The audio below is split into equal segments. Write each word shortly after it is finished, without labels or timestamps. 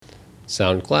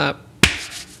Sound clap.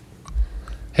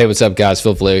 Hey, what's up, guys?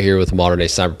 Phil Vallejo here with the Modern Day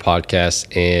Sniper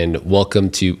Podcast, and welcome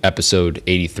to episode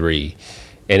 83.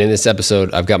 And in this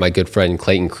episode, I've got my good friend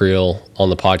Clayton Creel on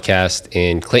the podcast,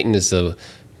 and Clayton is the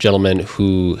gentleman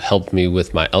who helped me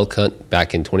with my elk hunt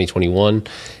back in 2021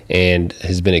 and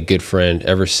has been a good friend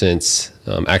ever since,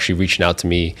 actually reaching out to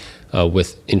me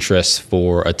with interest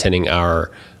for attending our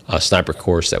sniper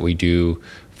course that we do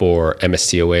for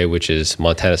MSTOA, which is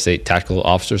Montana State Tactical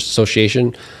Officers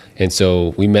Association. And so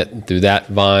we met through that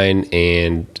vine,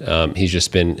 and he's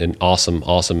just been an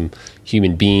awesome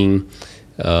human being.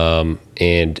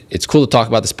 And it's cool to talk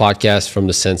about this podcast from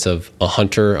the sense of a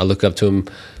hunter. I look up to him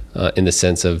in the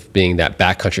sense of being that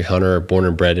backcountry hunter, born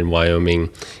and bred in Wyoming,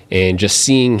 and just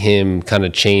seeing him kind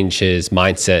of change his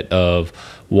mindset of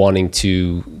wanting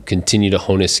to continue to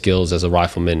hone his skills as a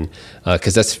rifleman,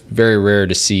 because that's very rare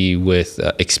to see with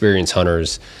experienced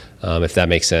hunters, if that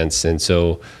makes sense. And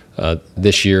so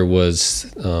this year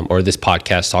was, or this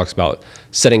podcast talks about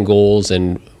setting goals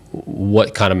and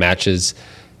what kind of matches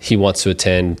he wants to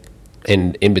attend,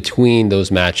 and in between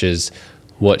those matches,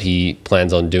 what he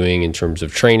plans on doing in terms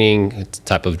of training,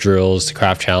 type of drills, the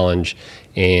craft challenge.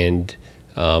 And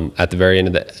at the very end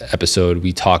of the episode,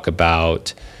 we talk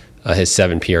about his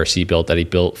 7 PRC built that he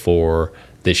built for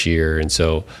this year. And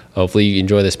so hopefully you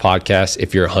enjoy this podcast.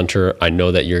 If you're a hunter, I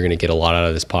know that you're going to get a lot out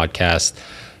of this podcast.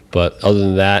 But other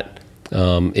than that,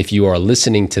 if you are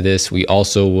listening to this, we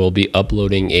also will be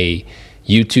uploading a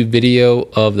YouTube video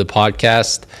of the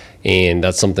podcast. And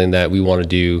that's something that we want to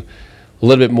do a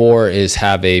little bit more, is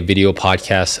have a video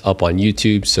podcast up on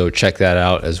YouTube. So check that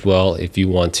out as well if you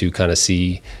want to kind of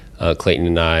see Clayton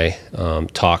and I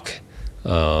talk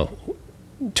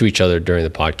to each other during the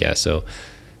podcast. So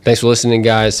thanks for listening,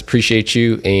 guys. Appreciate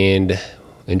you, and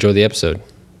enjoy the episode.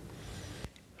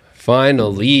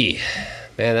 Finally,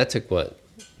 man, that took what,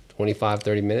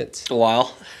 25-30 minutes? A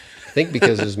while. I think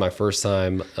because it was my first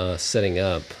time setting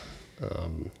up,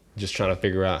 just trying to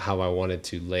figure out how I wanted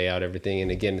to lay out everything. And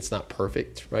again, it's not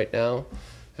perfect right now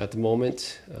at the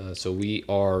moment. So we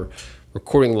are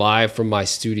recording live from my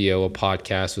studio, a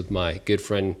podcast with my good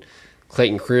friend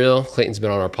Clayton Creel. Clayton's been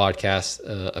on our podcast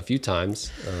a few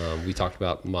times. We talked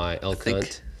about my elk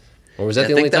hunt. Or was that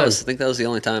the only time? I think that was the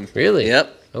only time. Really?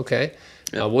 Yep. Okay.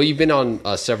 Yep. Well, you've been on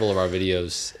several of our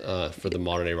videos for the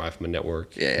Modern Day Rifleman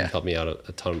Network. Yeah. You helped me out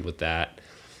a ton with that.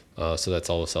 So that's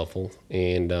always helpful.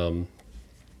 And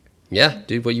yeah,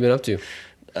 dude, what you been up to?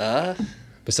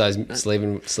 Besides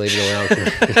slaving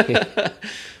around.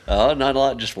 Oh, not a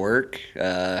lot. Just work,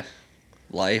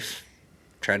 life.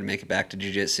 Trying to make it back to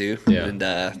jiu-jitsu, and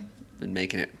been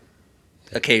making it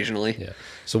occasionally. Yeah.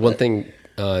 So one thing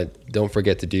don't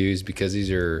forget to do is, because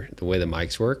these are the way the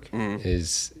mics work,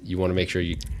 is you want to make sure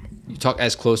you talk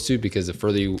as close to, because the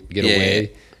further you get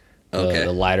away,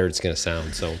 the lighter it's going to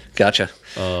sound. So gotcha.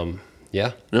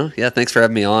 Yeah. No, yeah. Thanks for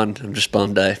having me on. I'm just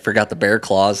bummed I forgot the bear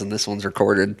claws, and this one's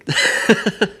recorded,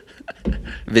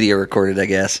 video recorded, I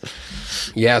guess.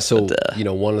 Yeah. So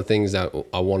one of the things that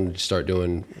I wanted to start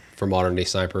doing for Modern Day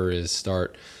Sniper is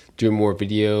start doing more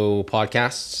video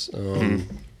podcasts,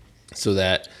 so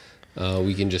that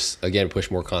we can just, again,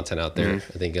 push more content out there.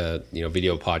 I think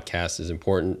video podcast is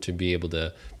important to be able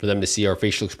for them to see our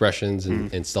facial expressions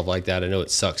and stuff like that. I know it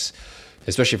sucks,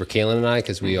 especially for Kaylin and I,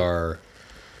 because we are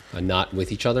not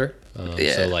with each other.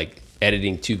 So like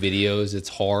editing 2 videos, it's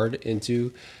hard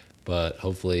into. But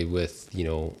hopefully with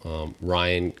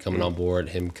Ryan coming on board,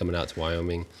 him coming out to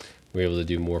Wyoming, we're able to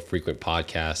do more frequent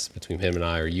podcasts between him and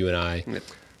I, or you and I.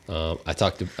 I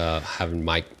talked to having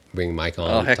bring Mike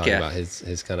on, talking about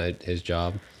his kind of his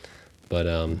job. But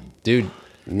dude,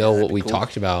 what we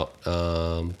talked about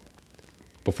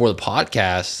before the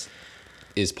podcast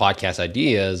is podcast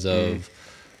ideas of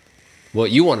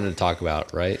what you wanted to talk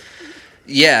about, right?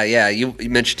 Yeah. You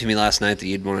mentioned to me last night that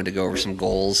you'd wanted to go over some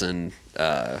goals, and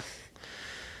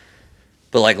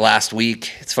but like last week,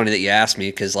 it's funny that you asked me,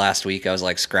 because last week I was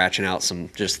like scratching out some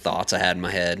just thoughts I had in my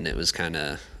head, and it was kind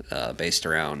of based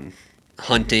around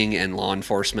hunting and law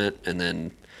enforcement. And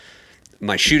then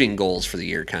my shooting goals for the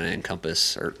year kind of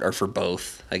encompass, or for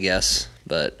both, I guess.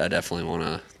 But I definitely want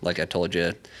to, like I told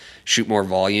you, shoot more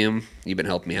volume. You've been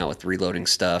helping me out with reloading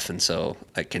stuff, and so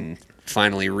I can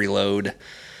finally reload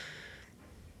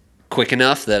quick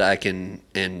enough that I can,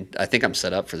 and I think I'm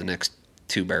set up for the next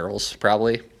 2 barrels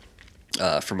probably.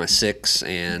 For my 6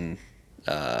 and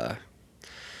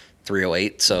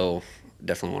 308, so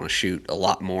definitely want to shoot a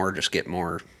lot more, just get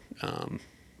more,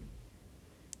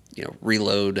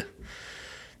 reload,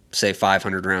 say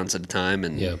 500 rounds at a time,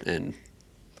 and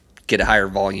get a higher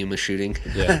volume of shooting,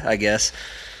 I guess.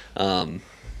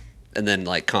 and then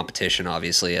like competition,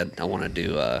 obviously, I want to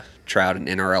do trout and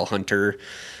NRL hunter,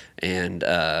 and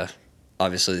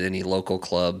obviously any local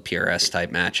club PRS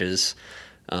type matches.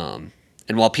 And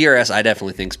while PRS, I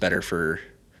definitely think is better for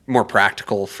more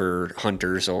practical for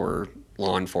hunters or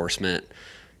law enforcement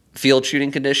field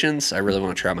shooting conditions, I really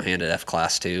want to try my hand at F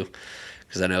class too,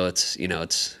 because I know it's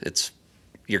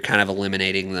you're kind of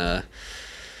eliminating the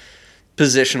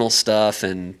positional stuff,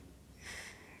 and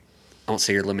I won't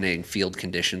say you're eliminating field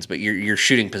conditions, but your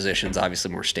shooting position's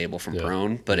obviously more stable from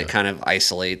prone, but it kind of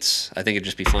isolates. I think it'd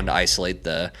just be fun to isolate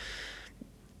the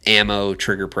ammo,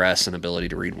 trigger press, and ability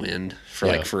to read wind for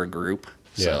like for a group.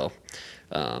 So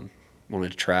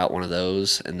wanted to try out one of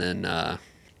those, and then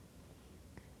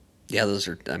those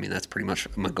are, I mean, that's pretty much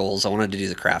my goals. I wanted to do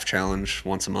the craft challenge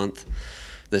once a month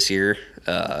this year.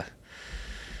 I'm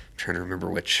trying to remember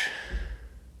which.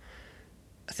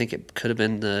 I think it could have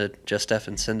been the Just F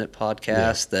and Send It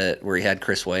podcast that where he had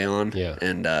Chris Way on. Yeah.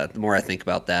 And the more I think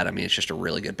about that, I mean, it's just a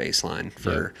really good baseline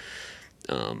for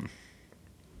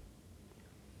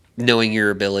knowing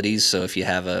your abilities. So if you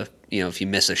have if you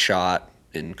miss a shot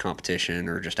in competition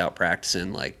or just out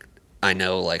practicing, like I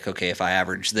know, like, okay, if I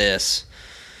average this,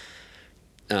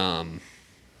 I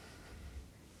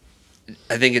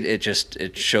think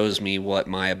it shows me what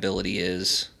my ability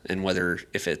is, and whether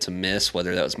if it's a miss,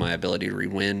 whether that was my ability to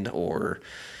read wind or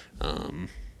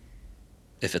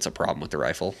if it's a problem with the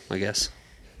rifle, I guess.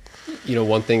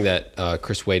 One thing that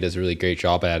Chris Way does a really great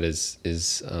job at is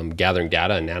gathering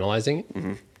data and analyzing it.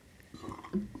 Mm-hmm.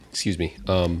 Excuse me.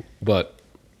 But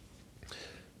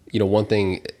one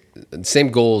thing, same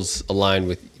goals align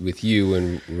with you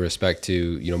in respect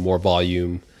to more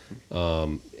volume,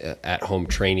 at home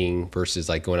training versus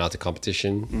like going out to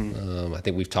competition. I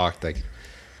think we've talked, like,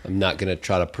 I'm not going to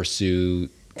try to pursue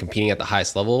competing at the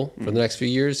highest level for the next few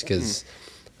years because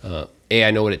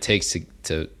I know what it takes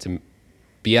to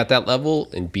be at that level,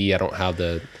 and B, I don't have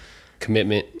the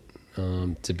commitment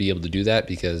to be able to do that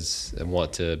because I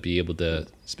want to be able to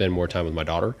spend more time with my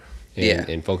daughter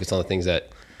and focus on the things that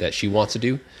she wants to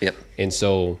do. Yep. And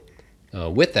so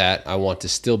with that, I want to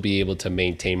still be able to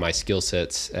maintain my skill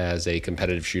sets as a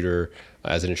competitive shooter,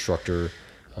 as an instructor.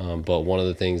 But one of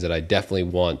the things that I definitely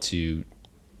want to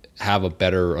have a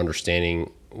better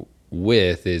understanding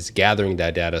with is gathering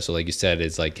that data. So like you said,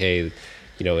 it's like, hey,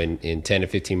 in 10 to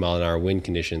 15 mile an hour wind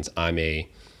conditions, I'm a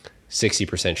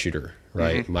 60% shooter,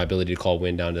 right? Mm-hmm. My ability to call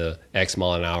wind down to X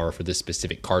mile an hour for this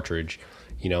specific cartridge,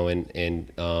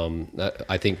 and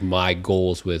I think my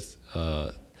goals with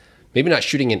maybe not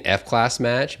shooting an F-class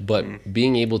match, but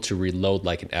being able to reload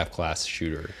like an F-class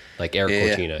shooter, like Eric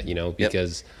Cortina,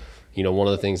 because, one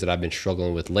of the things that I've been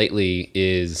struggling with lately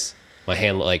is my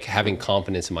hand, like having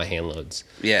confidence in my hand loads.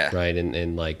 Yeah. Right.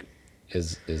 And like,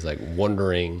 is like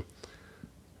wondering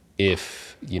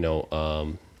if, a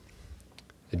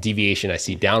deviation I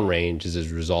see downrange is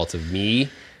as a result of me,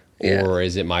 or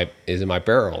is it my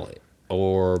barrel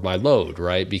or my load,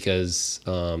 right? Because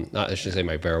not I should say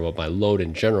my barrel, but my load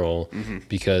in general,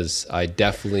 because I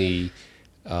definitely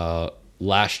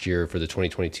last year for the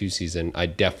 2022 season, I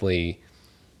definitely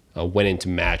went into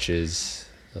matches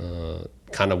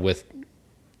kind of with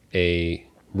a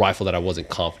rifle that I wasn't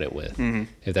confident with,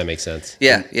 if that makes sense.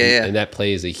 Yeah. And that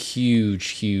plays a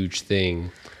huge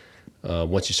thing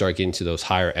once you start getting to those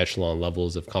higher echelon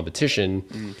levels of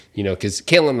competition, because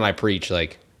Caitlin and I preach,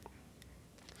 like,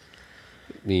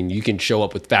 I mean, you can show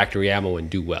up with factory ammo and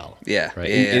do well. Yeah. Right.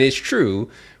 And it's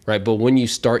true. Right. But when you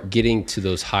start getting to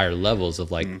those higher levels of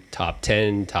like top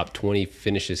 10, top 20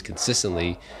 finishes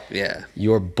consistently,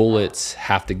 your bullets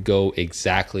have to go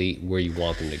exactly where you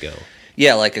want them to go.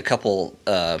 Yeah. Like a couple,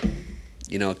 a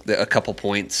couple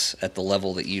points at the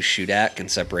level that you shoot at can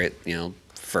separate,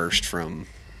 first from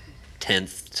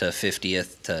 10th to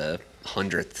 50th to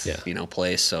 100th,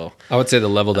 place. So I would say the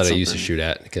level that I used to shoot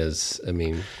at, because I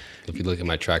mean, if you look at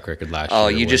my track record last year. Oh,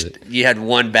 you had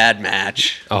one bad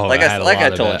match. Oh, I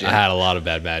told you. I had a lot of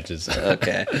bad matches.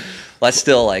 Okay. Well, I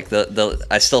still like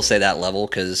I still say that level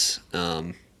because,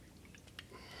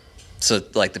 so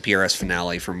like the PRS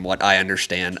finale, from what I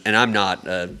understand, and I'm not,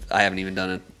 I haven't even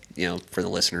done for the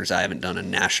listeners, I haven't done a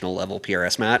national level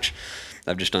PRS match.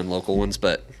 I've just done local ones,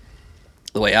 but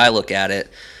the way I look at it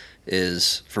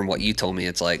is, from what you told me,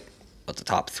 it's like the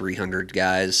top 300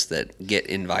 guys that get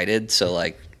invited. So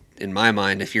like, in my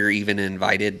mind, if you're even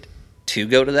invited to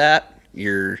go to that,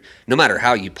 you're, no matter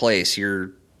how you place,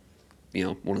 you're,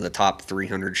 one of the top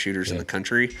 300 shooters in the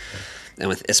country.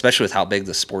 And especially with how big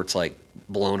the sport's like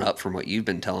blown up from what you've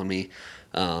been telling me.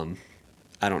 I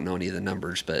don't know any of the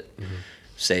numbers, but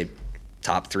say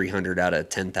top 300 out of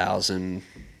 10,000.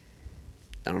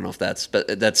 I don't know if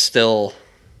but that's still,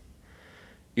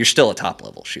 you're still a top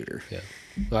level shooter. Yeah.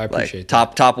 Well, I Like appreciate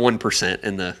that. top 1%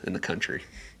 in the country.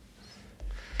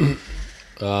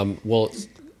 Well,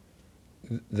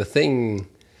 the thing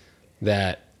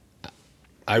that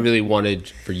I really wanted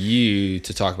for you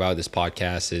to talk about this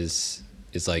podcast is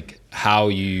like how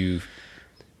you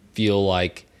feel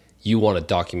like you want to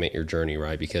document your journey,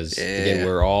 right? Because again,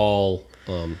 we're all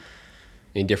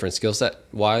in different skill set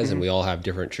wise, and we all have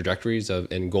different trajectories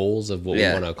and goals of what we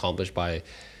want to accomplish by,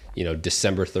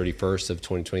 December 31st of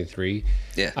 2023.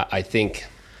 Yeah. I think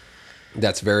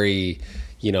that's very,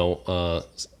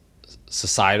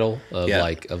 societal of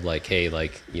like, hey,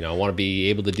 like, I want to be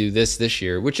able to do this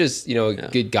year, which is,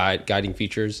 good guiding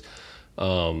features.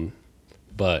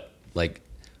 But like,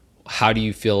 how do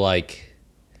you feel like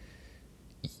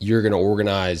you're going to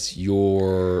organize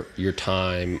your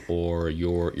time or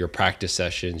your practice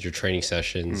sessions, your training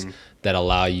sessions that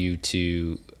allow you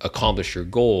to accomplish your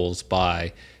goals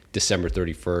by December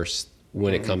 31st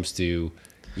when it comes to,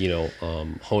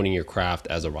 honing your craft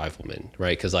as a rifleman,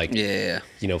 right? Because like,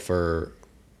 for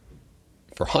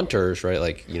hunters, right?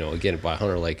 Like, again, by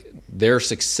hunter, like their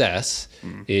success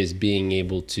is being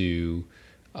able to,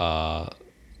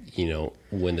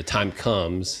 when the time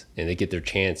comes and they get their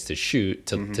chance to shoot,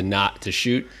 to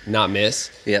shoot, not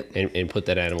miss, and put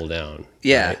that animal down.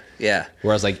 Yeah, right? yeah.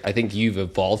 Whereas, like, I think you've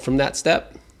evolved from that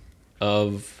step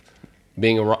of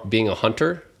being a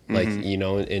hunter, like,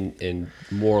 and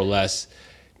more or less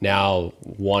now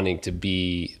wanting to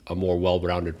be a more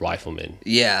well-rounded rifleman.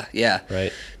 Yeah, yeah.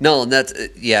 Right. No, and that's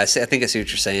I think I see what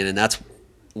you're saying, and that's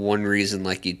one reason.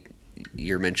 Like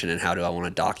you're mentioning, how do I want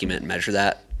to document and measure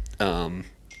that?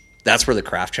 That's where the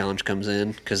craft challenge comes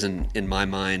in, because in my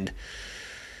mind,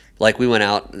 like we went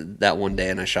out that one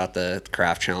day and I shot the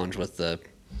craft challenge with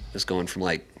was going from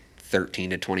like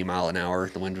 13 to 20 mile an hour.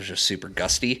 The wind was just super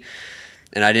gusty,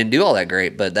 and I didn't do all that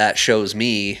great. But that shows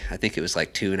me, I think it was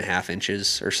like 2.5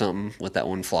 inches or something with that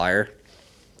one flyer,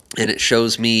 and it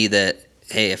shows me that,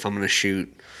 hey, if I'm going to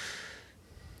shoot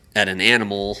at an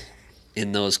animal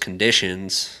in those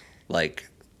conditions, like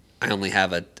I only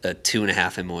have a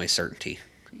 2.5 MOA certainty.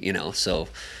 So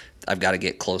I've got to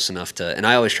get close enough to, and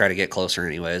I always try to get closer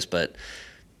anyways, but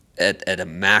at a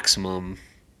maximum,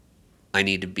 I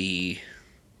need to be,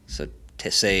 so to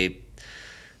say,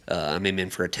 I'm aiming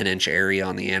for a 10-inch area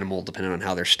on the animal, depending on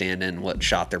how they're standing, what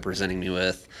shot they're presenting me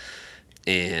with,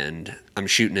 and I'm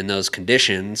shooting in those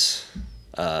conditions,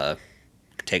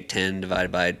 take 10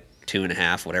 divided by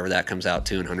 2.5, whatever that comes out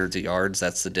to in hundreds of yards,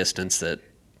 that's the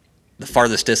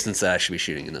farthest distance that I should be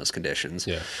shooting in those conditions.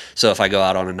 Yeah. So if I go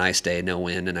out on a nice day, no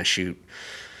wind, and I shoot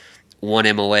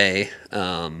 1 MOA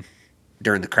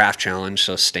during the craft challenge,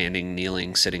 so standing,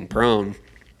 kneeling, sitting, prone,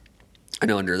 I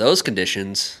know under those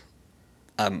conditions,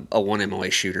 I'm a 1 MOA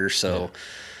shooter, so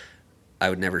I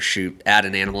would never shoot at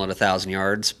an animal at 1,000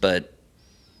 yards, but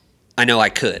I know I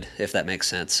could, if that makes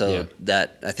sense. So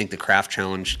that, I think the craft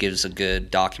challenge gives a good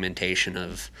documentation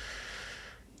of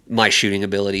my shooting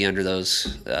ability under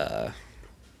those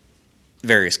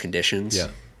various conditions.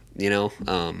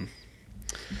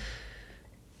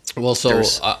 Well, so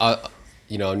I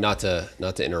not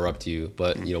to interrupt you,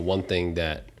 but one thing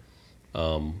that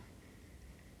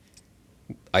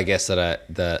I guess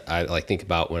that I like think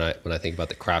about when I think about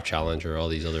the craft challenge or all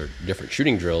these other different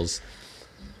shooting drills,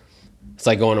 it's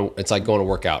like going to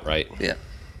work out, right? Yeah.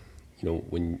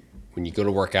 When you go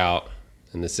to work out,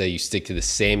 and let's say you stick to the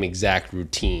same exact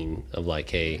routine of like,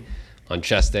 hey, on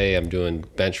chest day, I'm doing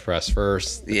bench press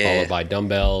first, followed by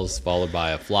dumbbells, followed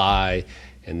by a fly,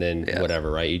 and then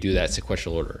whatever, right? You do that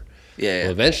sequential order. Yeah.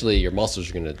 Well, eventually your muscles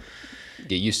are going to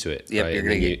get used to it. Yep, right? You're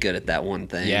going to get good at that one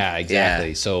thing. Yeah, exactly.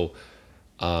 Yeah. So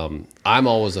I'm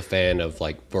always a fan of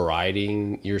like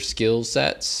varying your skill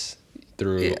sets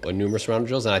through a numerous round of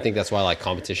drills. And I think that's why I like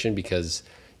competition, because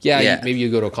maybe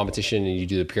you go to a competition and you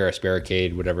do the PRS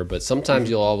barricade, whatever, but sometimes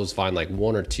you'll always find like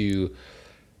one or two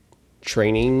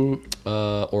training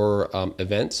or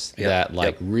events that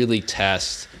like really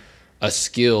test a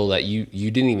skill that you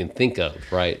didn't even think of,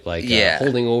 right? Like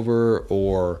holding over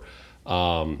or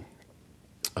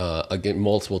again,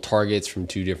 multiple targets from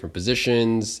 2 different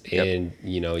positions, and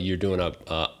you're doing a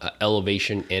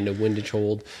elevation and a windage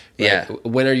hold. Right? Yeah.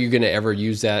 When are you going to ever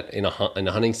use that in a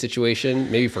hunting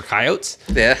situation? Maybe for coyotes.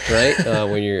 Yeah.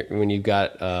 Right. When you've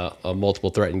got a multiple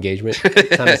threat engagement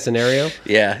kind of scenario.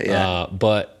 Yeah.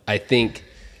 But I think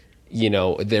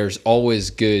there's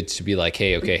always good to be like,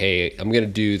 hey, I'm going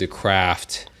to do the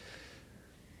craft,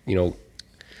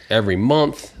 every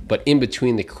month, but in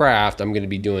between the craft, I'm going to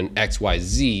be doing X, Y,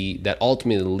 Z that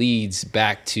ultimately leads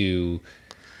back to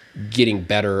getting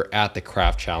better at the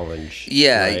craft challenge.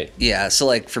 Yeah. Right? Yeah. So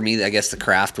like for me, I guess the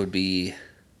craft would be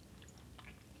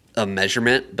a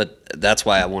measurement, but that's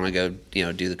why I want to go,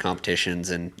 do the competitions.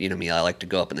 And me, I like to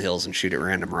go up in the hills and shoot at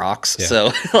random rocks. Yeah.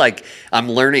 So like I'm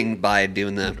learning by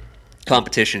doing the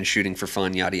competition, shooting for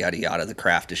fun, yada yada yada. The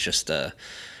craft is just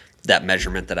that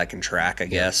measurement that I can track, I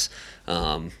guess,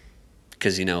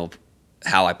 because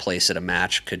how I place at a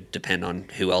match could depend on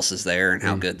who else is there and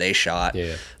how good they shot.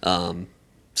 Yeah.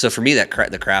 So for me, the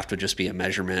craft would just be a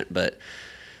measurement, but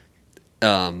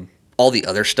all the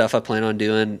other stuff I plan on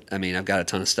doing, I mean, I've got a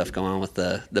ton of stuff going on with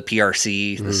the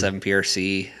PRC, the 7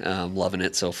 PRC, loving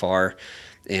it so far.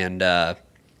 And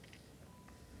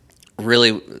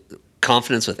really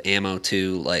confidence with ammo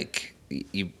too. Like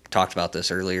you talked about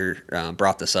this earlier,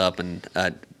 brought this up, and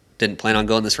I didn't plan on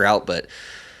going this route, but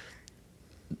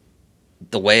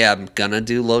the way I'm going to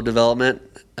do load development,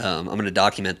 I'm going to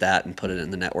document that and put it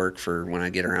in the network for when I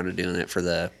get around to doing it for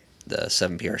the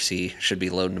 7 PRC. Should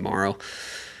be loading tomorrow.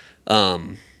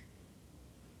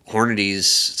 Hornady's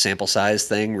sample size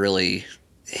thing really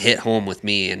hit home with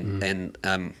me, and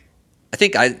I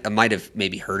think I might have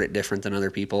maybe heard it different than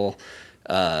other people,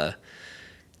 but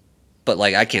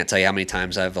like I can't tell you how many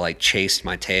times I've like chased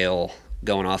my tail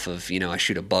going off of I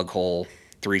shoot a bug hole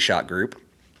 3-shot group,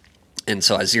 and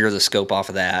so I zero the scope off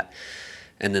of that,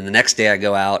 and then the next day I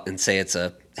go out and say it's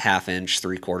a 1/2 inch,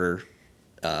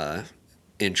 3/4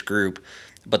 inch group.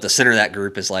 But the center of that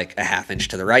group is like a 1/2 inch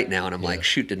to the right now, and I'm like,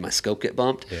 shoot, did my scope get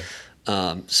bumped?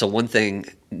 Yeah. So one thing,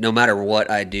 no matter what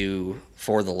I do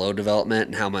for the load development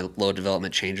and how my load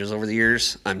development changes over the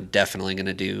years, I'm definitely going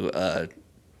to do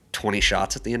 20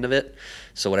 shots at the end of it.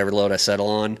 So whatever load I settle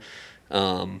on,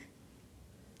 and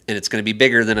it's going to be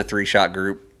bigger than a 3-shot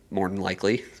group, more than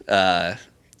likely.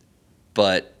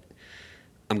 But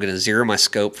I'm going to zero my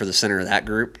scope for the center of that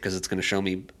group because it's going to show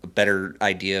me a better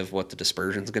idea of what the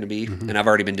dispersion is going to be. And I've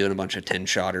already been doing a bunch of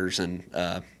 10-shotters, and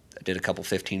I did a couple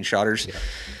 15-shotters. Yeah.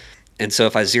 And so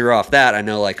if I zero off that, I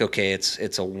know like, okay, it's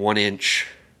a 1-inch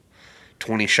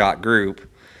 20-shot group.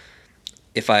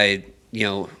 If I,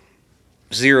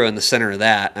 zero in the center of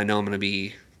that, I know I'm going to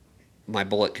be, my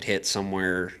bullet could hit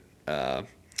somewhere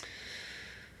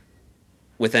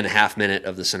within a 1/2 minute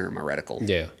of the center of my reticle.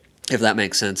 Yeah. If that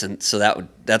makes sense. And so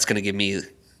that's going to give me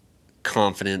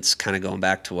confidence, kind of going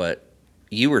back to what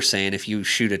you were saying. If you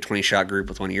shoot a 20-shot group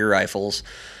with one of your rifles,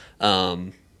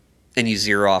 and you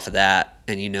zero off of that,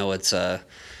 and it's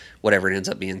whatever it ends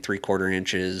up being, 3/4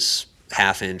 inches,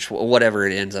 1/2 inch, whatever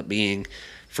it ends up being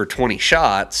for 20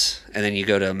 shots, and then you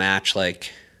go to a match,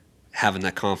 like having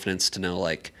that confidence to know,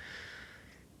 like,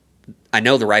 I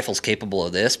know the rifle's capable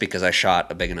of this because I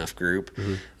shot a big enough group.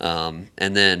 And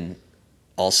then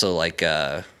also, like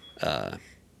Jaden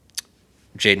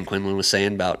Quinlan was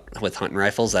saying about with hunting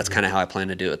rifles, that's kind of how I plan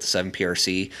to do it with the 7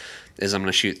 PRC, is I'm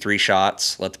going to shoot 3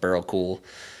 shots, let the barrel cool,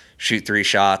 shoot 3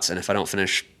 shots, and if I don't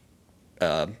finish,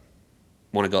 want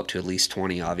to go up to at least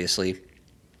 20, obviously.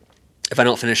 If I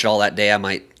don't finish it all that day, I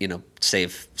might,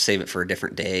 save it for a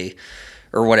different day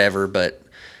or whatever. But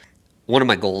one of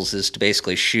my goals is to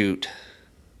basically shoot,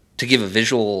 to give a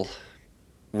visual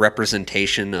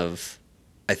representation of,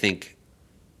 I think,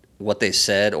 what they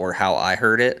said or how I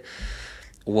heard it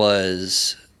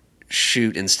was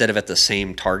shoot, instead of at the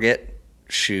same target,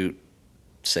 shoot,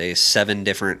 say, 7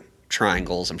 different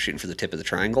triangles. I'm shooting for the tip of the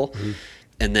triangle.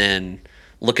 And then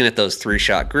looking at those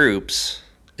 3-shot groups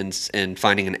and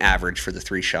finding an average for the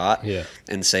 3-shot. Yeah.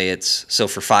 And say it's, so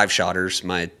for 5-shotters,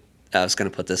 I was going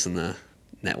to put this in the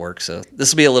network, so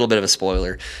this will be a little bit of a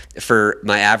spoiler. For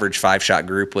my average 5-shot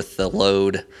group with the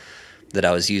load that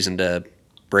I was using to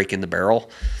break in the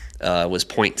barrel, was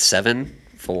 0.7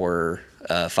 for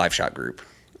a 5-shot group,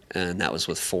 and that was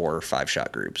with 4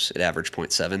 5-shot groups. It averaged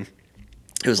 0.7.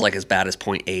 It was like as bad as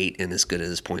 0.8 and as good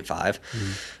as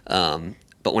 0.5.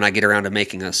 But when I get around to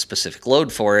making a specific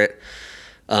load for it,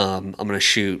 I'm going to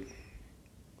shoot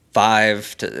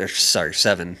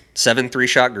 7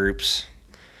 3-shot groups,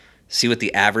 see what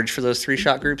the average for those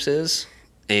 3-shot groups is,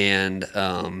 and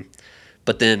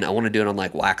but then I want to do it on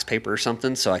like wax paper or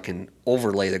something so I can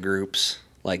overlay the groups,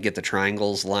 like get the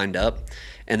triangles lined up,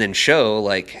 and then show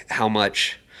like how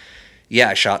much,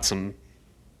 I shot some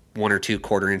 1 or 2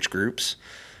 1/4-inch groups,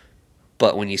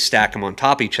 but when you stack them on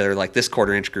top of each other, like this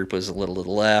 1/4-inch group was a little to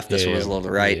the left, this one was a little to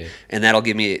the right, and that'll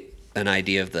give me an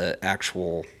idea of the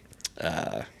actual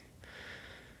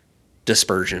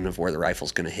dispersion of where the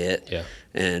rifle's going to hit. Yeah.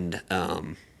 And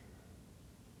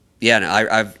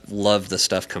I've loved the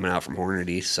stuff coming out from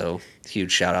Hornady, so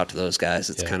huge shout out to those guys.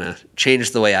 It's kind of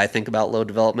changed the way I think about load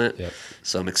development. Yep.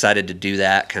 So I'm excited to do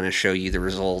that, kind of show you the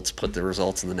results, put the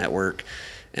results in the network,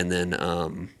 and then I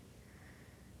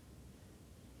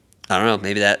don't know,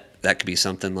 maybe that that could be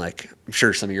something like, I'm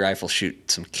sure some of your rifles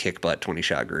shoot some kick butt 20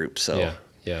 shot groups. So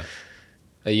yeah.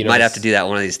 You might have to do that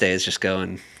one of these days. Just go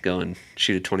and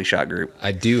shoot a 20 shot group.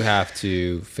 I do have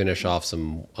to finish off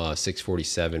some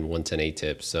 647 110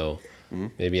 tips, so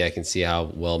maybe I can see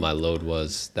how well my load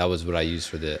was. That was what I used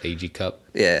for the AG Cup.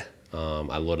 Yeah.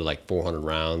 I loaded like 400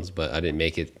 rounds, but I didn't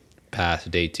make it past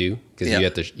day 2 because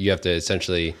Yep. you have to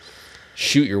essentially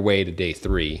shoot your way to day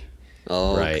 3.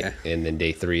 Oh, Right. okay. And then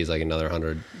day 3 is like another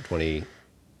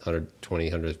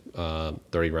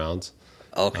 130 rounds.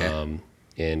 Okay.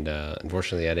 And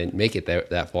unfortunately, I didn't make it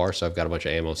that far, so I've got a bunch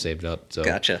of ammo saved up. So,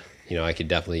 Gotcha. I could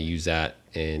definitely use that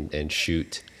and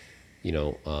shoot,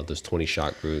 those 20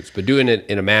 shot groups. But doing it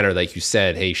in a manner like you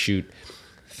said, hey, shoot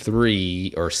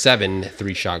 3 or 7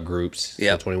 3-shot groups,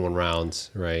 Yep. so 21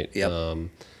 rounds, right? Yep.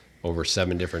 Over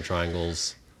 7 different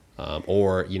triangles,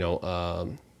 or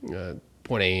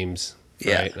point aims,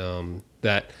 Yeah. right?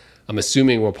 That I'm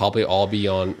assuming will probably all be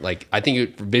on. Like, I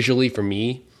think visually for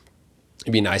me,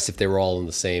 it'd be nice if they were all in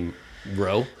the same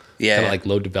row. Yeah. Kind of like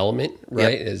load development,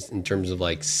 right? Yep. As in terms of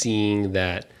like seeing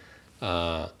that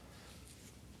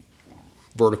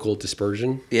vertical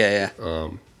dispersion. Yeah.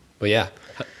 But yeah,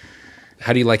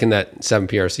 how do you like in that 7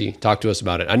 PRC? Talk to us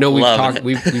about it. I know we've Loving talked it.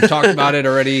 we've talked about it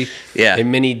already. Yeah. In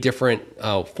many different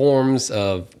forms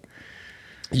of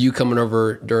you coming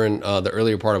over during the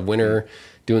earlier part of winter,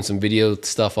 doing some video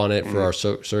stuff on it for our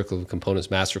Circle of Components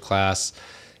masterclass,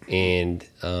 and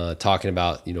talking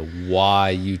about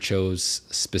why you chose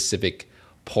specific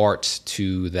parts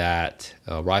to that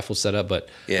rifle setup. But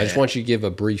I just want you to give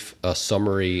a brief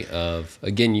summary of,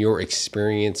 again, your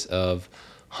experience of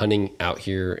hunting out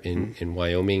here in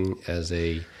Wyoming as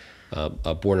a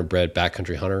born and bred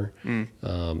backcountry hunter.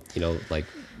 Like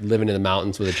living in the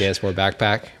mountains with a JanSport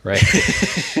backpack, right?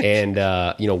 And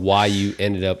why you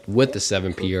ended up with the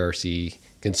 7 PRC,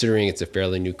 considering it's a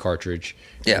fairly new cartridge,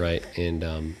 right?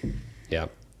 And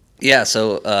Yeah.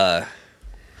 So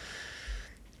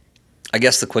I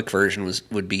guess the quick version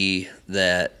would be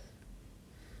that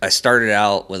I started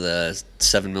out with a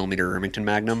 7mm Remington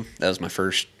Magnum. That was my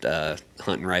first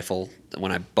hunting rifle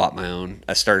when I bought my own.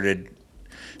 I started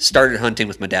hunting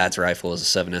with my dad's rifle as a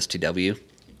 7 STW,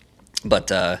 but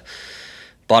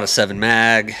bought a 7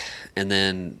 mag, and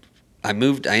then I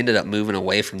ended up moving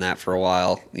away from that for a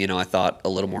while. I thought a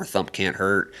little more thump can't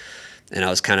hurt, and I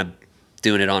was kind of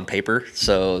doing it on paper.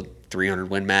 So 300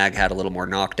 Win Mag had a little more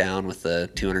knockdown with the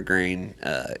 200 grain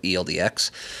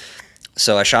ELDX.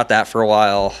 So I shot that for a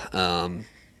while, and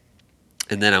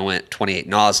then I went 28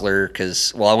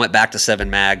 Nosler I went back to 7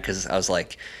 mag because I was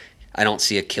like, I don't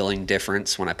see a killing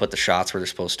difference when I put the shots where they're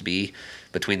supposed to be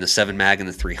between the 7 mag and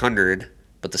the 300,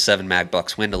 but the 7 mag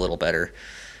bucks wind a little better.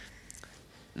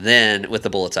 Then with the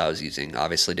bullets I was using,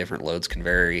 obviously different loads can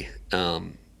vary.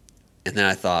 And then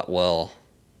I thought, well,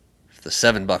 if the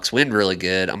 7 bucks wind really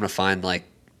good, I'm going to find like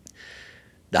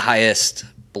the highest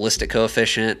ballistic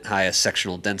coefficient, highest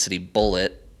sectional density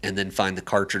bullet, and then find the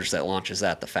cartridge that launches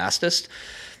that the fastest.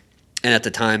 And at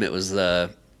the time, it was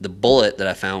the bullet that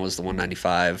I found was the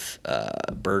 195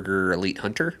 Berger Elite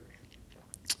Hunter.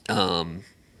 Then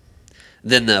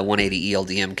the 180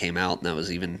 ELDM came out, and that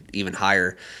was even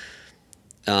higher.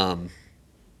 But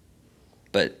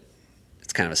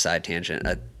it's kind of a side tangent.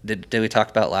 Did we talk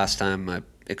about last time my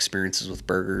experiences with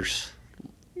Bergers?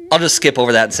 I'll just skip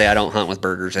over that and say I don't hunt with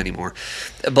Bergers anymore.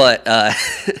 But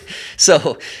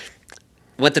so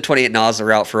went the 28 Nosler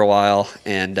route for a while,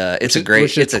 and it's a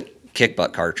kick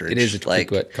butt cartridge. It is a kick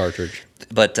butt cartridge,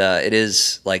 but it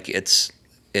is like it's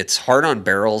hard on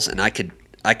barrels, and I could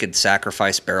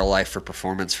sacrifice barrel life for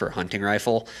performance for a hunting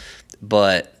rifle,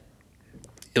 but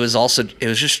it was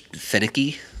just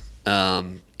finicky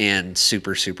and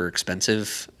super super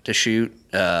expensive to shoot.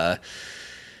 And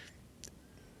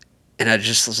I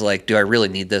just was like, do I really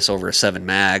need this over a 7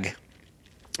 mag?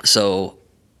 So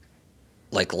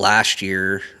like last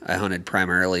year I hunted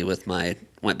primarily went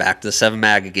back to the 7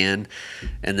 mag again,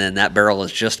 and then that barrel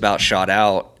was just about shot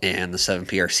out, and the 7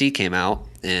 PRC came out,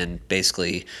 and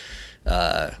basically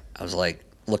I was like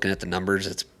looking at the numbers.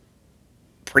 It's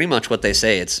pretty much what they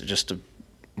say. It's just a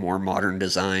more modern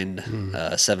designed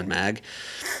 7 mag.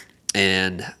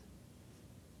 And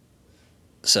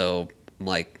so I'm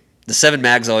like, the 7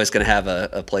 mag's always going to have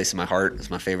a place in my heart. It's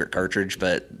my favorite cartridge,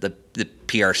 but the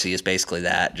PRC is basically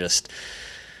that. Just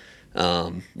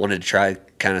wanted to try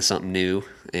kind of something new.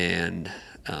 And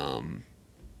how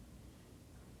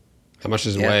much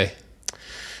does it weigh?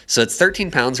 So it's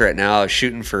 13 pounds right now. I was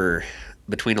shooting for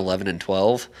between 11 and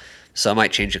 12. So I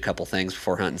might change a couple things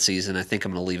before hunting season. I think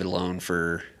I'm going to leave it alone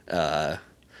for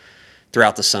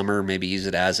throughout the summer, maybe use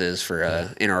it as is for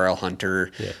a NRL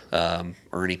hunter,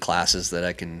 or any classes that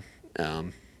I can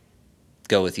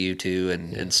go with you to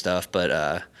and stuff.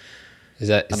 But is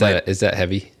that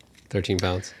heavy? 13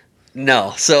 pounds?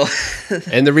 No. So,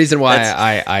 and the reason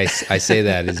why I say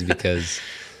that is because,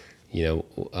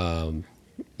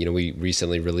 we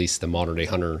recently released the Modern Day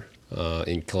Hunter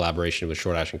in collaboration with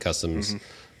Short Action Customs.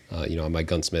 I'm my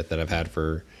gunsmith that I've had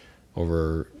for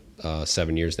over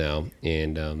 7 years now,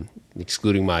 and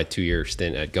excluding my 2-year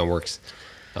stint at Gunworks.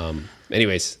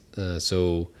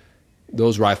 So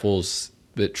those rifles,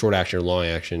 the short action or long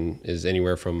action, is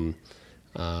anywhere from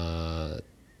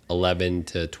 11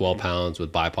 to 12 pounds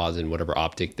with bipods and whatever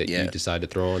optic that you decide to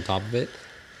throw on top of it.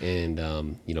 And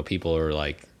people are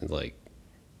like,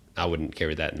 I wouldn't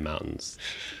carry that in the mountains,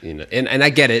 and I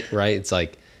get it, right? It's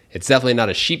like, it's definitely not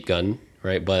a sheep gun,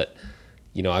 right? But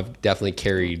I've definitely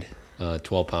carried a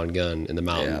 12-pound gun in the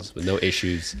mountains with no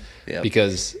issues,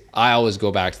 because I always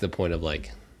go back to the point of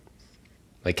like,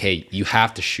 hey, you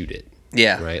have to shoot it,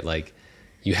 right? Like,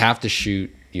 you have to shoot,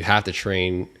 you have to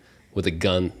train with a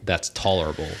gun that's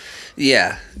tolerable.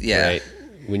 Right?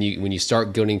 When you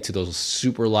start getting to those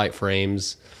super light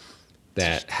frames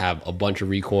that have a bunch of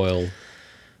recoil,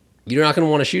 you're not going to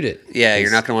want to shoot it.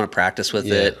 You're not going to want to practice with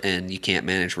it, and you can't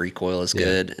manage recoil as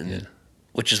good. And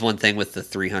which is one thing with the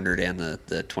 300 and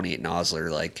the 28 Nosler.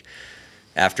 Like,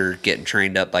 after getting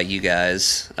trained up by you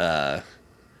guys, I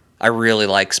really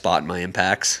like spotting my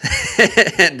impacts,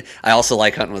 and I also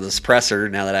like hunting with a suppressor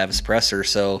now that I have a suppressor.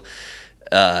 So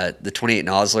the 28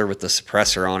 Nosler with the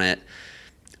suppressor on it,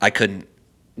 I couldn't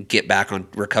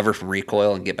recover from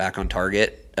recoil and get back on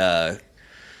target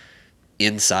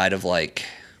inside of like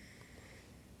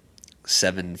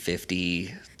 600,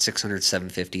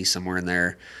 750, somewhere in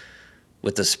there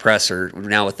with the suppressor.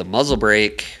 Now with the muzzle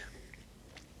brake,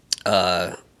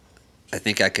 I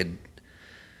think I could,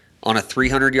 on a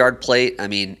 300-yard plate, I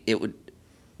mean,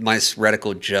 my reticle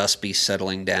would just be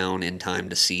settling down in time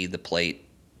to see the plate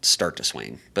start to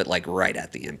swing, but like right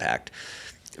at the impact.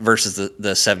 Versus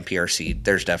the 7 PRC,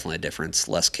 there's definitely a difference.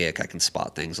 Less kick, I can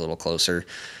spot things a little closer.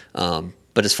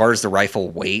 But as far as the rifle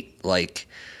weight, like,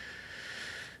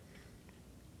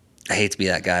 I hate to be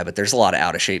that guy, but there's a lot of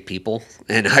out of shape people,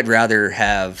 and I'd rather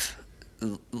have,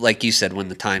 like you said, when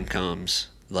the time comes,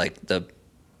 like,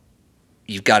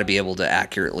 you've got to be able to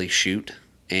accurately shoot.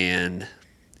 And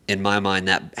in my mind,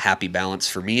 that happy balance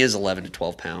for me is 11 to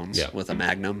 12 pounds with a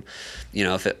Magnum.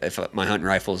 If my hunting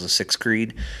rifle is a 6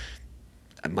 Creed,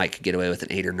 I might could get away with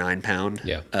an 8 or 9 pound.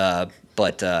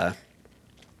 But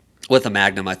with a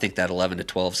Magnum, I think that 11 to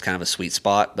 12 is kind of a sweet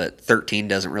spot, but 13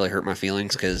 doesn't really hurt my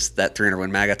feelings, because that 300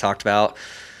 Win Mag I talked about,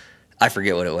 I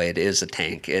forget what it weighed. It is a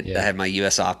tank. I had my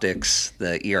US Optics,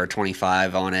 the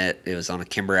ER25 on it. It was on a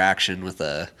Kimber Action with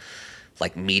a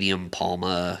like medium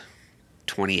Palma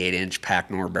 28-inch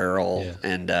Packnor barrel,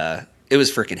 and it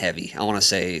was freaking heavy. I want to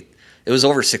say it was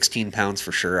over 16 pounds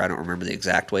for sure. I don't remember the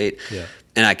exact weight.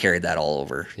 And I carried that all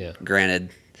over. Granted,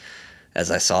 as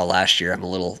I saw last year, I'm a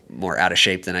little more out of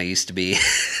shape than I used to be.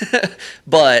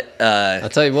 But I'll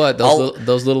tell you what,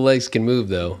 those little legs can move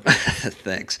though.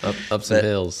 Thanks. Up some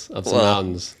hills, up some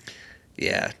mountains.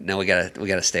 Yeah, no, we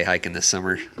gotta stay hiking this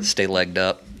summer, stay legged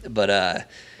up. But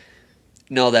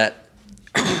no, that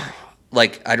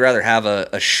like, I'd rather have a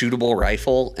shootable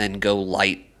rifle and go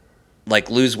light, like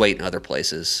lose weight in other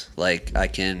places. Like, I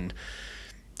can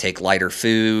take lighter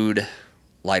food,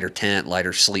 lighter tent,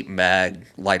 lighter sleeping bag,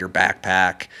 lighter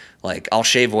backpack. Like, I'll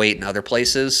shave weight in other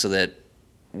places so that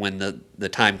when the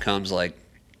time comes, like,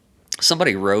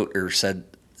 somebody wrote or said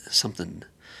something,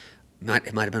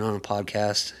 it might have been on a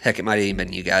podcast. Heck, it might have even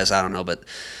been you guys. I don't know. But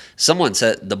someone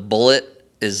said the bullet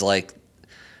is like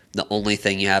the only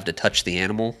thing you have to touch the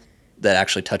animal that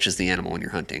actually touches the animal when you're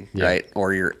hunting, right?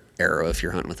 Or your arrow if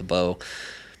you're hunting with a bow.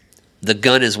 The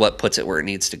gun is what puts it where it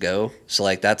needs to go. So,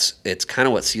 like, it's kind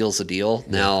of what seals the deal.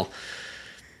 Now,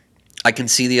 I can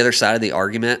see the other side of the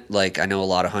argument. Like, I know a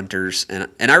lot of hunters, and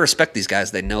I respect these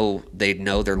guys. They know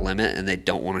their limit, and they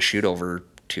don't want to shoot over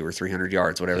 200 or 300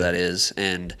 yards, whatever that is.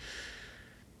 And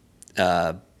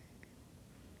at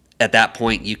that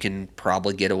point, you can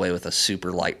probably get away with a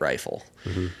super light rifle.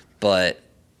 But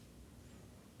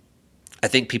I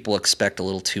think people expect a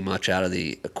little too much out of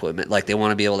the equipment. Like, they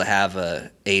want to be able to have a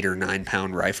 8 or 9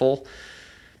 pound rifle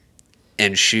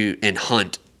and shoot and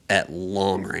hunt at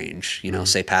long range,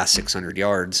 say past 600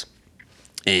 yards.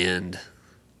 And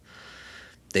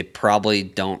they probably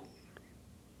don't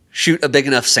shoot a big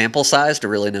enough sample size to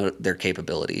really know their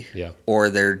capability. Or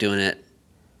they're doing it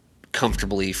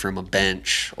comfortably from a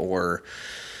bench, or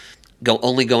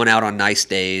only going out on nice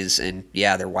days. And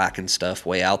they're whacking stuff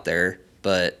way out there,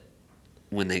 but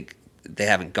when they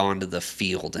haven't gone to the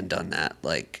field and done that.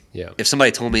 Like, Yeah. if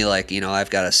somebody told me, like, I've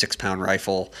got a 6-pound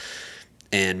rifle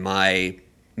and my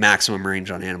maximum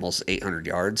range on animals is 800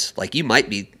 yards, like,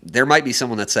 there might be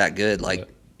someone that's that good. Like,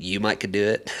 you could do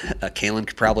it. Kalen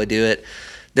could probably do it.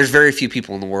 There's very few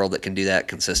people in the world that can do that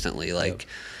consistently. Like,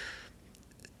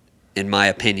 in my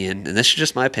opinion, and this is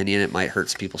just my opinion, it might hurt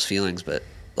some people's feelings, but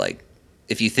like,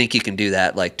 if you think you can do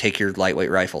that, like, take your lightweight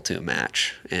rifle to a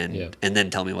match and then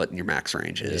tell me what your max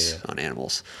range is on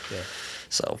animals. Yeah.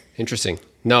 So interesting.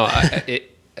 No,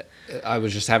 I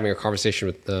was just having a conversation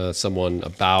with someone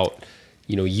about,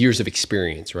 years of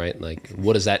experience, right? Like,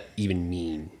 what does that even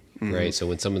mean, right? So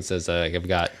when someone says, I've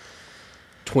got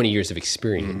 20 years of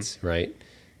experience, right?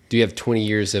 Do you have 20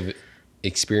 years of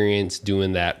experience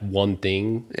doing that one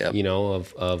thing, of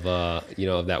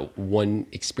that one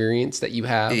experience that you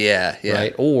have? Yeah.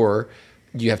 Right? Or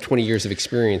you have 20 years of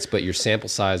experience, but your sample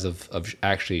size of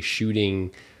actually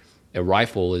shooting a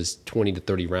rifle is 20 to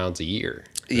 30 rounds a year.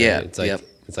 Right? Yeah. It's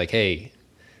like, hey,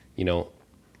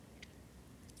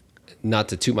 not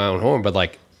to toot my own horn, but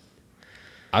like,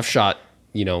 I've shot,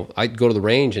 I go to the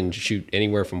range and shoot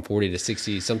anywhere from 40 to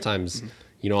 60, sometimes,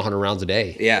 100 rounds a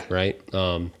day. Yeah. Right.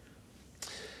 One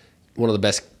of the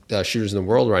best shooters in the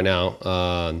world right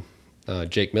now,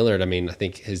 Jake Millard. I mean, I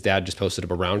think his dad just posted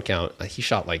up a round count. He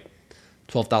shot like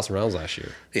 12,000 rounds last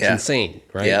year. It's insane.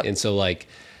 Right. Yep. And so like,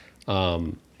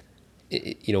 with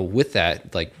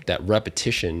that, like that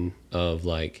repetition of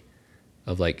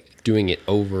doing it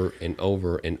over and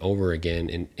over and over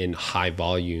again in high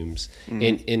volumes.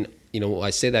 And I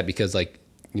say that because like,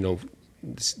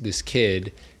 this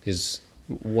kid is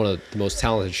one of the most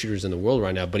talented shooters in the world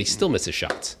right now, but he still misses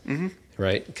shots,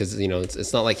 right? Because,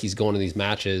 it's not like he's going to these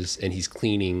matches and he's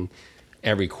cleaning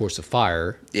every course of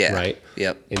fire, right?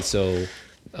 Yep. And so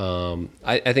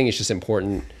I think it's just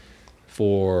important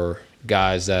for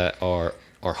guys that are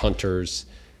hunters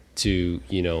to,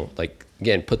 like,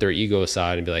 again, put their ego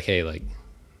aside and be like, hey, like,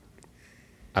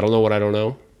 I don't know what I don't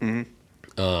know.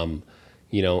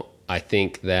 I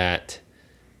think that,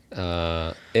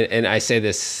 and I say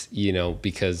this,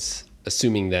 because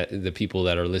assuming that the people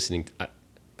that are listening,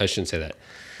 I shouldn't say that.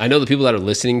 I know the people that are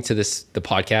listening to the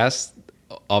podcast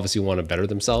obviously want to better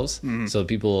themselves. So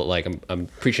people, like, I'm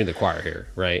preaching to the choir here,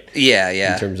 right?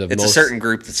 Yeah. In terms of it's a certain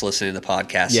group that's listening to the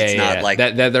podcast. It's not like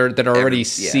that are already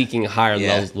seeking higher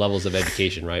levels of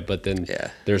education, right? But then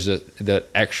there's the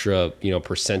extra,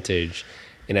 percentage.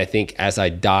 And I think as I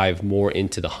dive more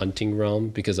into the hunting realm,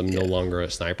 because I'm no longer a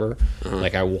sniper,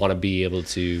 like, I want to be able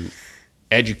to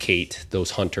educate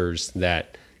those hunters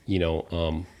that,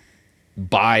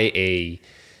 buy a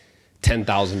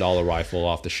 $10,000 rifle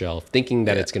off the shelf, thinking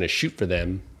that it's going to shoot for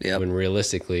them, when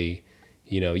realistically,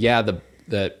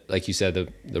 like you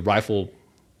said, the rifle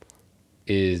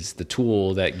is the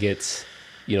tool that gets,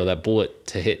 that bullet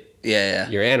to hit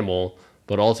your animal,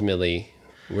 but ultimately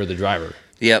we're the driver.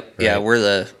 Yep. Right? Yeah, we're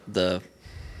the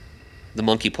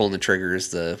monkey pulling the trigger is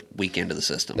the weak end of the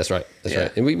system. That's right. That's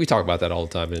right. And we talk about that all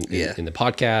the time in the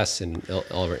podcasts and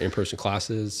all of our in-person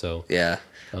classes. So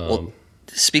well,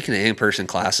 speaking of in-person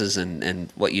classes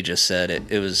and what you just said,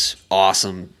 it was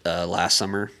awesome last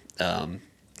summer,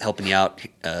 helping you out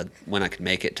when I could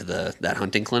make it to that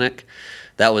hunting clinic.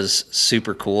 That was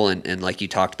super cool. And like you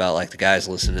talked about, like, the guys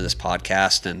listening to this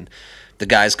podcast and the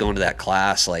guys going to that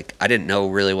class, like, I didn't know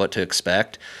really what to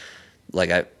expect.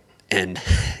 And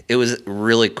it was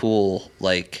really cool,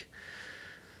 like,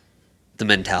 the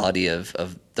mentality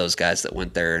of those guys that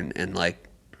went there. And like,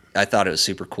 I thought it was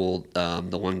super cool.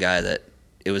 The one guy that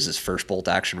it was his first bolt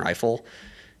action rifle,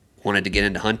 wanted to get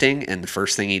into hunting, and the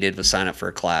first thing he did was sign up for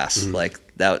a class. Like,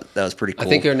 that was pretty cool. I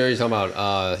think I know what you're talking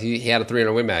about. He had a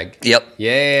 300 Win Mag. Yep.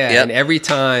 Yeah. And every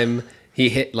time he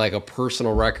hit like a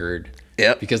personal record,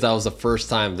 because that was the first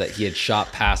time that he had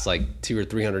shot past like 200 or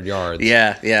 300 yards.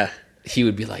 Yeah. He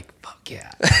would be like, fuck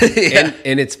yeah.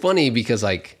 And it's funny because,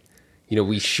 like,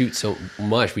 we shoot so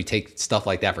much, we take stuff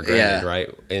like that for granted, right?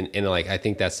 And like, I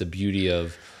think that's the beauty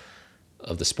of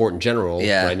the sport in general,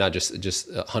 right? Not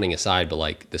just hunting aside, but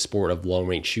like the sport of long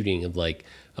range shooting, of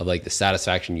the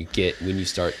satisfaction you get when you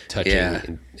start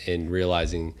touching and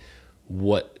realizing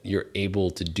what you're able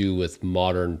to do with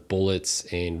modern bullets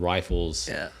and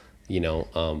rifles.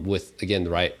 With, again,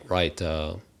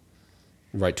 the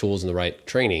right tools and the right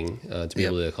training to be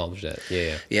able to accomplish that.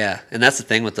 Yeah. And that's the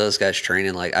thing with those guys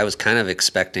training. Like, I was kind of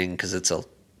expecting, because it's a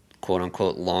quote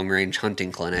unquote long range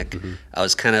hunting clinic, I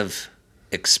was kind of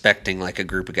expecting like a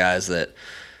group of guys that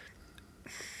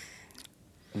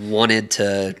wanted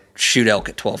to shoot elk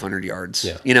at 1,200 yards.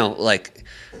 Like,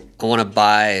 I want to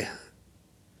buy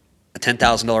a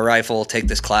 $10,000 rifle, take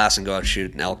this class, and go out and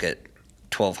shoot an elk at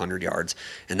 1,200 yards,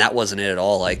 and that wasn't it at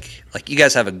all. Like you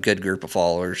guys have a good group of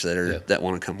followers that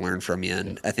want to come learn from you,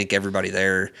 and I think everybody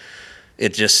there.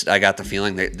 I got the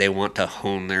feeling that they want to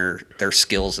hone their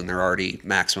skills in their already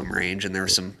maximum range, and there were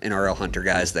some NRL hunter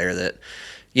guys there that,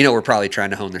 were probably trying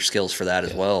to hone their skills for that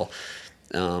as well.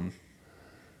 But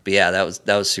yeah,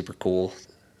 that was super cool,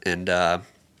 and.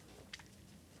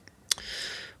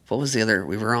 What was the other?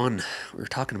 We were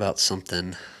talking about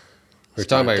something. We were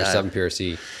talking about your 7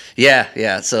 PRC.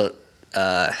 Yeah. So,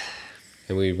 and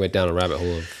we went down a rabbit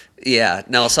hole of. Yeah,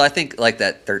 no. So I think like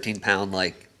that 13-pound,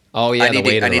 like. Oh yeah, I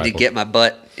need to get my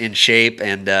butt in shape,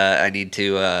 and I need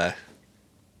to.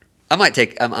 I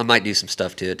might do some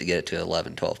stuff to it to get it to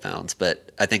 11, 12 pounds,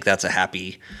 but I think that's a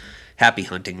happy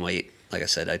hunting weight. Like I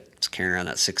said, I was carrying around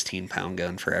that 16-pound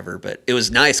gun forever, but it was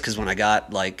nice because when I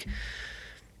got like.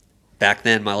 Back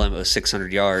then, my limit was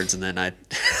 600 yards, and then I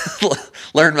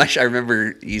learned much. I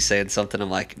remember you saying something. I'm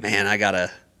like, man, I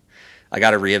gotta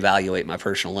reevaluate my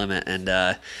personal limit. And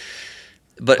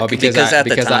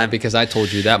because I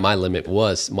told you that my limit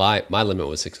was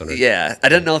 600. Yeah, I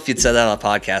didn't know if you'd said that on the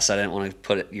podcast. I didn't want to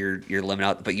put your limit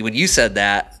out. But when you said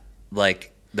that,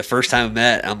 like the first time we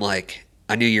met, I'm like,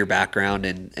 I knew your background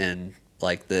and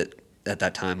like that at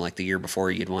that time, like the year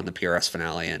before, you'd won the PRS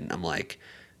finale, and I'm like.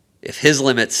 If his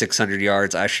limit's 600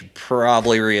 yards, I should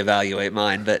probably reevaluate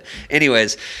mine. But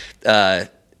anyways,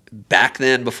 back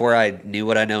then, before I knew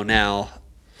what I know now,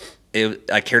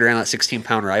 I carried around that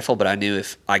 16-pound rifle, but I knew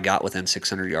if I got within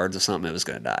 600 yards of something, it was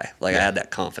going to die. Like I had that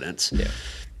confidence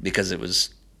because it was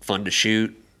fun to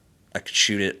shoot. I could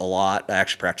shoot it a lot. I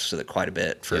actually practiced with it quite a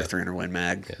bit for a 300 Win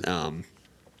Mag. Yeah.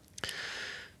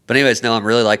 But anyways, no, I'm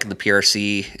really liking the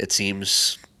PRC. It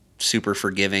seems super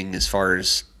forgiving as far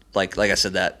as like I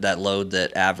said, that load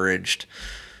that averaged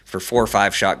for 4 or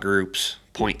 5 shot groups,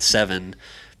 0.7,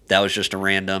 that was just a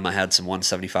random. I had some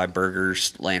 175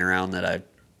 burgers laying around that I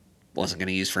wasn't going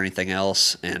to use for anything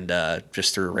else, and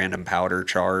just threw a random powder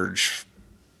charge,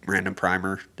 random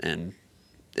primer, and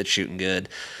it's shooting good.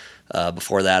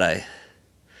 Before that, I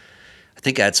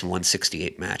think I had some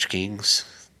 168 Match Kings,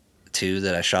 too,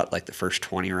 that I shot like the first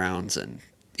 20 rounds, and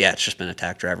yeah, it's just been a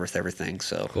tack driver with everything.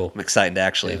 So cool. I'm excited to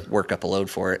actually work up a load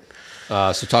for it.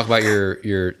 So talk about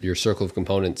your circle of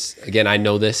components. Again, I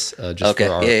know this just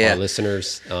for our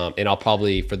listeners. And I'll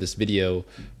probably, for this video,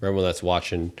 for everyone that's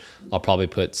watching, I'll probably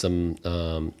put some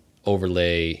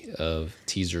overlay of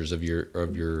teasers of your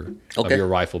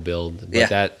rifle build.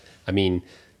 But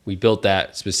we built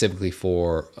that specifically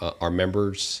for our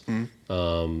members, for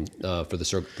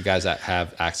the guys that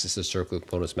have access to Circle of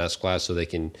Components Masterclass, so they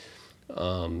can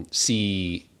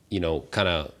see, kind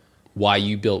of why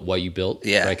you built what you built.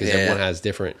 Yeah. Right. Because everyone has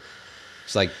different,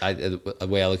 it's like, the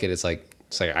way I look at it, it's like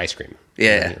ice cream.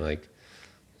 Yeah. Right? Like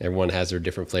everyone has their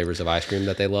different flavors of ice cream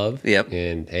that they love. Yep.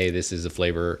 And hey, this is a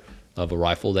flavor of a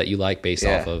rifle that you like based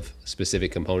off of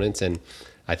specific components. And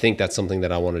I think that's something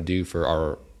that I want to do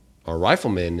for our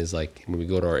riflemen is like, when we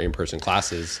go to our in-person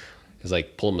classes, is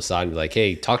like pull them aside and be like,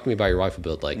 hey, talk to me about your rifle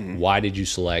build. Like, why did you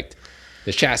select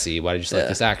this chassis? Why did you select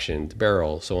this action, the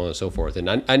barrel, so on and so forth?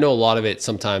 And I know a lot of it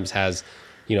sometimes has,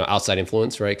 outside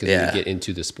influence, right? Because when you get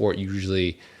into the sport,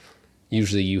 usually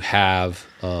you have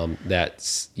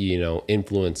that,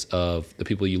 influence of the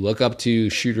people you look up to,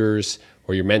 shooters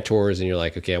or your mentors, and you're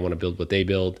like, okay, I want to build what they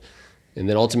build. And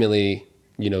then ultimately,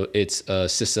 it's a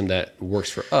system that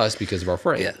works for us because of our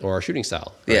frame or our shooting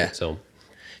style. Right? So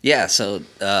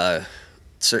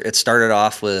it started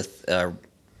off with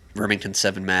Remington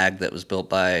 7 Mag that was built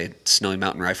by Snowy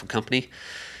Mountain Rifle Company,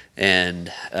 and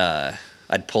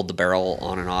I'd pulled the barrel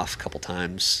on and off a couple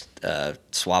times,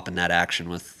 swapping that action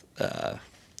with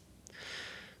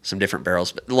some different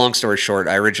barrels. But long story short,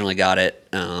 I originally got it.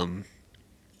 It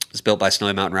was built by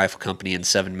Snowy Mountain Rifle Company in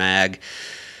 7 Mag,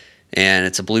 and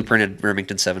it's a blueprinted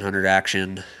Remington 700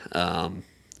 action.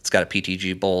 It's got a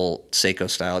PTG bolt, Seiko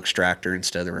style extractor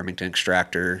instead of the Remington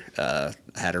extractor.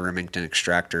 Had a Remington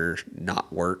extractor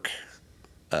not work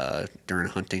during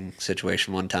a hunting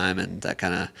situation one time, and that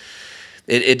kind of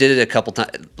it did it a couple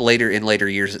times. In later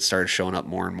years, it started showing up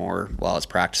more and more while I was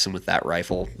practicing with that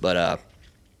rifle. But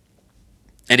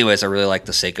anyways, I really like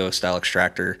the Seiko style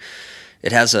extractor.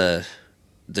 It has the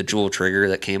dual trigger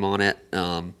that came on it.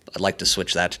 I'd like to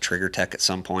switch that to Trigger Tech at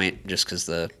some point, just because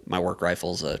my work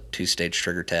rifle's a 2-stage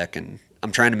Trigger Tech, and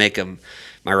I'm trying to make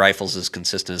my rifles as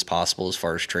consistent as possible as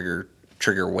far as trigger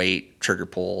weight, trigger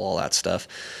pull, all that stuff.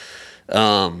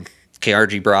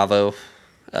 KRG Bravo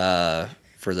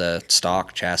for the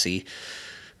stock chassis.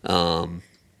 I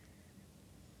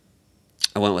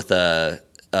went with I'm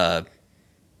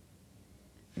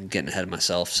getting ahead of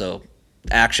myself. So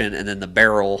action, and then the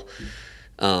barrel.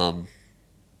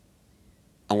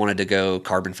 I wanted to go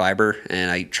carbon fiber, and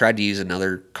I tried to use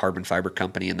another carbon fiber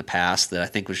company in the past that I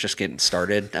think was just getting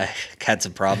started. I had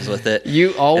some problems with it.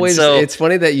 You always, it's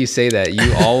funny that you say that.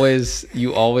 You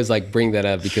always like bring that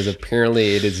up because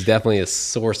apparently it is definitely a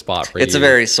sore spot for you. It's a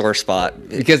very sore spot.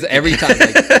 Because every time,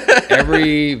 like,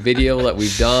 every video that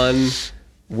we've done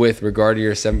with regard to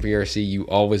your 7PRC, you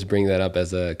always bring that up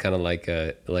as a kind of like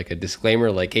a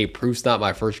disclaimer, like, hey, proof's not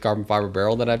my first carbon fiber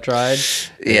barrel that I've tried.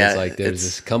 And Yeah, it's like there's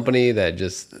this company that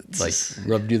just like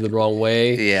rubbed you the wrong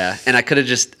way. Yeah, and I could have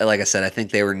just, like I said, I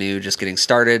think they were new, just getting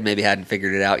started, maybe hadn't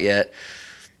figured it out yet.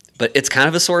 But it's kind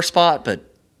of a sore spot,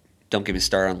 but don't get me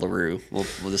started on LaRue. Will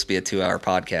this be a 2-hour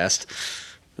podcast?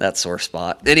 That sore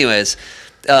spot. Anyways,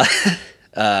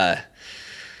 I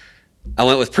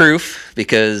went with Proof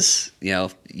because,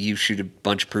 you shoot a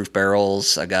bunch of Proof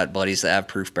barrels. I got buddies that have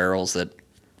Proof barrels that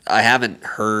I haven't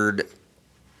heard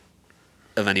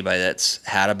of anybody that's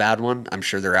had a bad one. I'm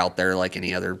sure they're out there like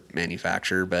any other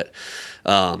manufacturer, but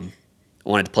I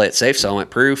wanted to play it safe, so I went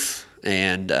Proof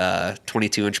and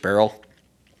 22-inch barrel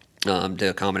to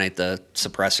accommodate the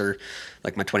suppressor.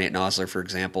 Like my 28 Nosler, for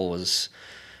example, was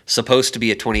supposed to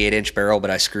be a 28-inch barrel, but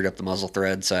I screwed up the muzzle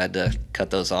thread, so I had to cut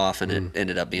those off, and it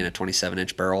ended up being a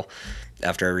 27-inch barrel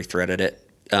after I rethreaded it.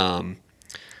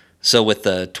 So with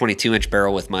the 22-inch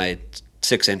barrel with my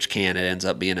 6-inch can, it ends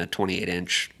up being a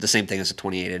 28-inch, the same thing as a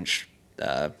 28-inch,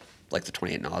 like the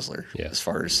 28 Nosler, as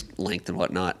far as length and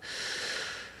whatnot.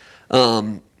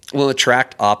 Well, with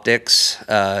tracked optics,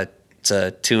 it's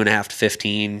a 2.5 to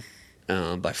 15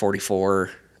 by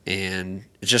 44, and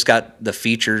it's just got the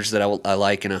features that I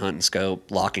like in a hunting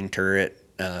scope: locking turret,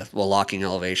 locking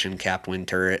elevation, capped wing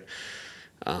turret,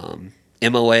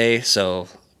 MOA. So,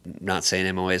 I'm not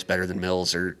saying MOA is better than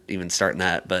Mills or even starting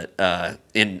that, but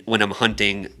when I'm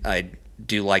hunting, I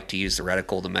do like to use the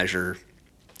reticle to measure,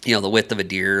 the width of a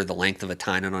deer, the length of a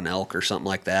tine on an elk, or something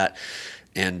like that,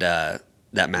 and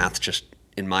that math just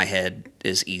in my head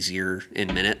is easier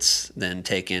in minutes than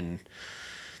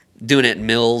doing it in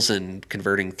mils and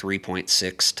converting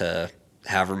 3.6 to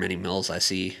however many mils I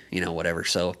see, whatever.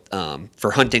 So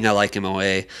for hunting, I like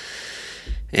MOA,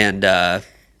 and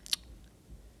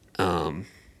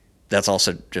that's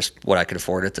also just what I could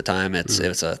afford at the time. It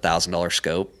was a $1,000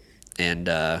 scope, and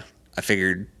I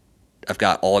figured I've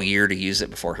got all year to use it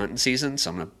before hunting season, so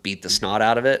I'm going to beat the snot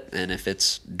out of it, and if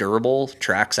it's durable,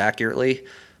 tracks accurately,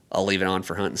 I'll leave it on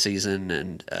for hunting season,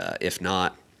 and if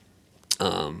not,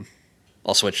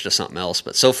 I'll switch to something else.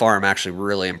 But so far, I'm actually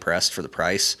really impressed for the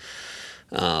price.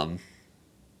 I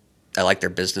like their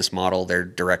business model. They're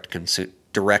direct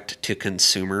to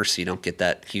consumer, so you don't get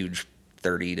that huge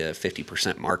 30 to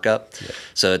 50% markup. Yeah.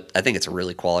 So I think it's a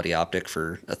really quality optic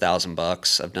for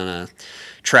 $1,000. I've done a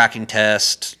tracking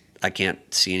test. I can't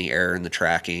see any error in the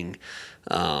tracking.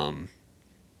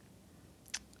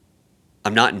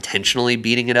 I'm not intentionally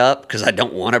beating it up because I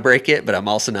don't want to break it, but I'm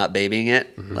also not babying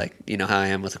it. Mm-hmm. Like, you know how I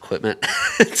am with equipment.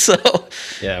 So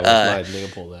yeah, where's my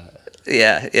Leopold at?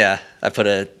 Yeah. I put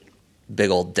a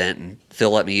big old dent, and Phil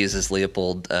let me use his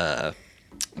Leopold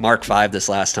Mark V this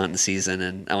last hunting season,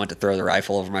 and I went to throw the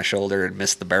rifle over my shoulder and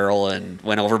missed the barrel and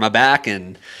went over my back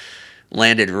and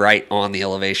landed right on the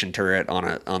elevation turret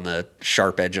on the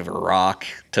sharp edge of a rock.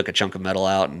 Took a chunk of metal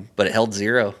out, but it held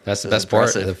zero. That's the best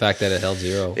part, the fact that it held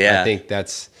zero. Yeah. I think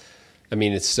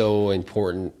it's so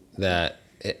important that,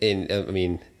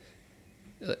 it's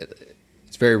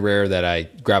very rare that I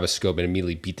grab a scope and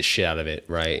immediately beat the shit out of it,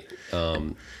 right?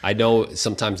 I know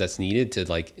sometimes that's needed to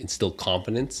like instill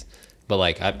confidence, but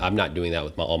like I'm not doing that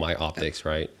with all my optics,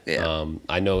 right? Yeah.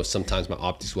 I know sometimes my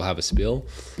optics will have a spill,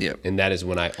 and that is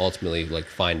when I ultimately like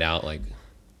find out like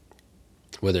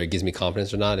whether it gives me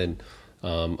confidence or not. And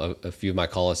a few of my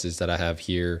collises that I have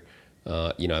here,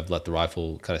 I've let the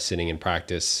rifle kind of sitting in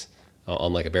practice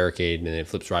on like a barricade, and then it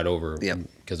flips right over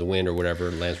because of wind or whatever,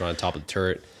 lands right on top of the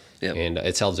turret, and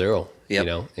it's held zero.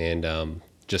 And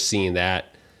just seeing that.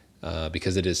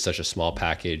 Because it is such a small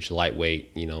package,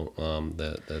 lightweight,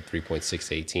 the 3.6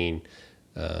 to 18,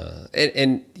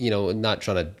 and not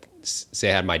trying to say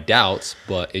I had my doubts,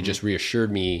 but it just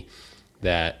reassured me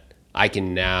that I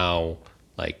can now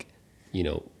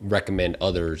recommend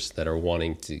others that are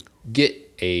wanting to get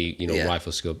a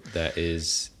rifle scope that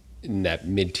is in that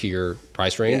mid-tier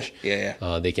price range.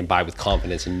 They can buy with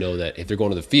confidence and know that if they're going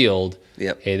to the field,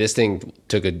 hey, this thing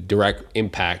took a direct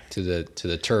impact to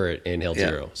the turret and held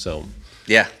zero. So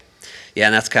and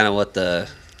that's kind of what the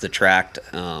tracked.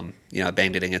 I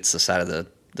banged it against the side of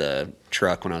the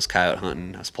truck when I was coyote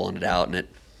hunting. I was pulling it out, and it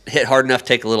hit hard enough to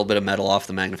take a little bit of metal off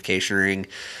the magnification ring.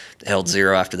 It held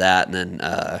zero after that, and then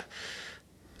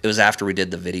it was after we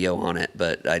did the video on it,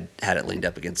 but I had it leaned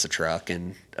up against the truck,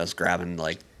 and I was grabbing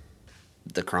like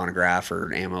the chronograph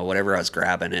or ammo, whatever I was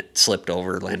grabbing. It slipped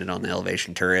over, landed on the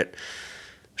elevation turret,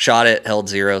 shot it, held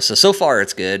 0. So far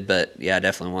it's good, but yeah, I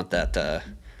definitely want that.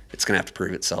 It's gonna have to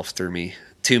prove itself to me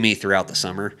throughout the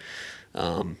summer.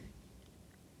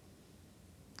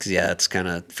 Because yeah, it's kind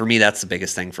of, for me, that's the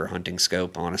biggest thing for a hunting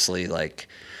scope, honestly. Like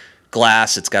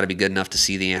glass, it's got to be good enough to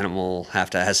see the animal.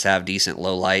 Has to have decent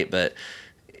low light, but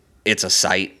it's a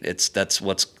sight.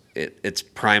 Its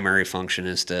primary function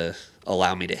is to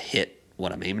allow me to hit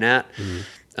what I'm aiming at.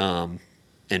 Mm-hmm.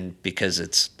 And because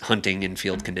it's hunting in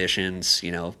field conditions,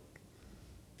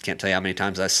 can't tell you how many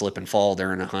times I slip and fall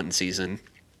during a hunting season.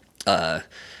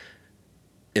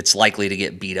 It's likely to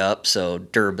get beat up, so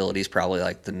durability is probably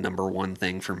like the number one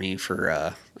thing for me for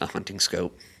a hunting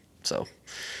scope. So,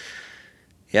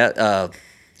 yeah,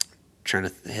 trying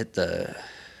to hit the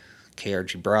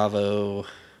KRG Bravo.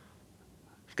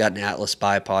 I've got an Atlas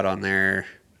bipod on there.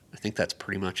 I think that's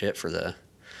pretty much it for the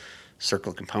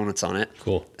circle components on it.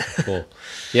 Cool.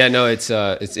 Yeah, no, it's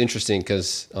interesting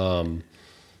because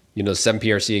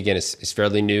 7PRC again is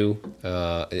fairly new.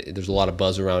 There's a lot of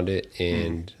buzz around it,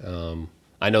 and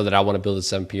I know that I want to build a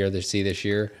 7PRC this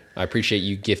year. I appreciate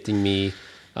you gifting me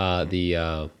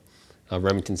the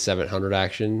Remington 700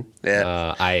 action.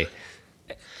 Yeah. I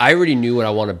already knew what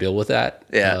I want to build with that.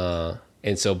 Yeah.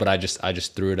 But I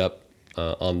just threw it up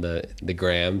on the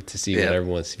gram to see what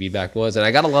everyone's feedback was, and I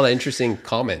got a lot of interesting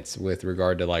comments with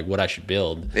regard to like what I should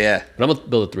build. Yeah. But I'm gonna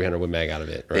build a 300 Win Mag out of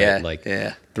it, right?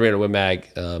 Yeah. 300 Win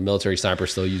Mag. Military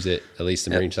snipers still use it, at least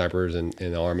the Marine snipers and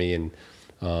the Army, and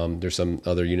there's some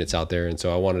other units out there. And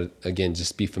so I want to again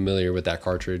just be familiar with that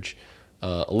cartridge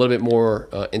a little bit more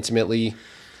intimately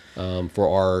for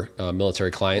our military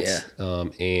clients.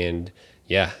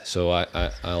 Yeah. So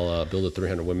I'll build a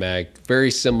 300 Win Mag,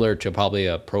 very similar to probably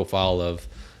a profile of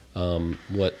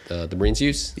what the Marines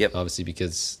use. Yep. Obviously,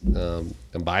 because I'm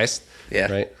biased.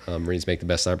 Yeah. Right. Marines make the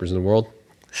best snipers in the world.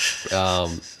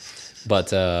 But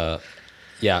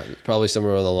probably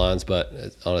somewhere along the lines.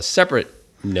 But on a separate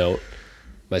note,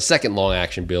 my second long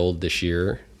action build this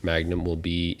year, Magnum, will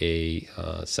be a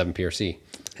 7PRC.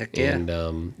 Heck yeah.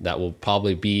 And that will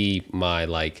probably be my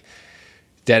like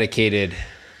dedicated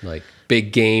like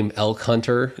big game elk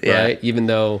hunter, right? Even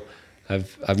though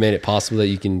I've made it possible that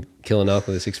you can kill an elk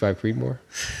with a 6.5 Creedmoor,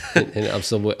 and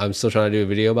I'm still trying to do a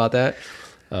video about that.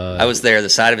 I was there. The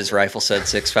side of his rifle said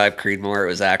 6.5 Creedmoor. It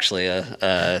was actually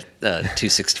a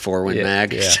 264 Win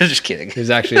Mag. Yeah. Just kidding. It was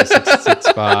actually a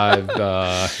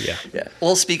 6.5. Yeah.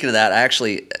 Well, speaking of that,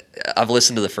 I've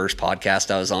listened to the first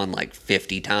podcast I was on like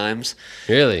 50 times.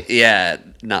 Really? Yeah,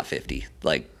 not 50.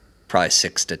 Like probably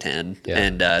 6 to 10. Yeah.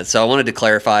 And so I wanted to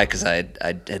clarify because I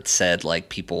had said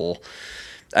like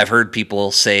I've heard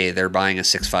people say they're buying a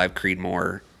 6.5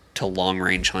 Creedmoor to long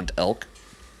range hunt elk.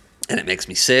 And it makes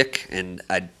me sick, and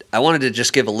I wanted to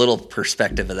just give a little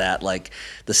perspective of that. Like,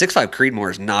 the 6.5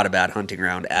 Creedmoor is not a bad hunting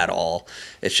round at all.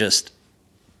 It's just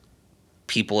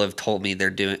people have told me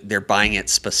they're buying it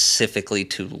specifically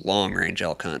to long range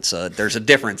elk hunt. So there's a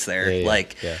difference there.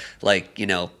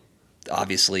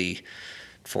 Obviously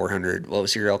 400. What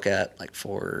was your elk at? Like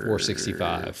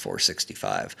 465.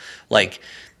 465. Like,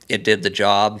 it did the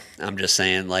job. I'm just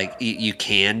saying, like, you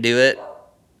can do it.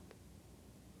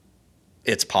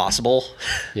 It's possible,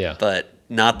 but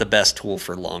not the best tool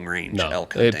for long range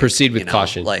elk hunting. Proceed with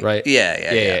caution, right?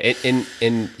 Yeah. And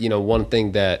one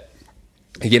thing that,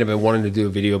 again, I've been wanting to do a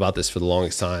video about this for the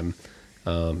longest time,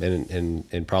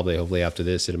 and probably hopefully after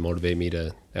this it'll motivate me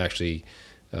to actually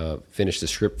finish the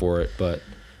script for it. But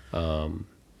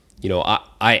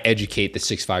I educate the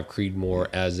 6.5 Creedmoor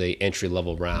as a entry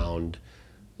level round.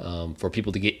 For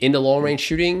people to get into long range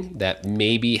shooting that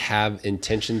maybe have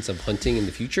intentions of hunting in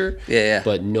the future,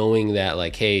 but knowing that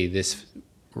like, hey, this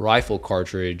rifle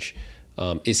cartridge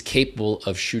is capable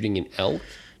of shooting an elk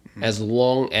as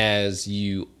long as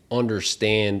you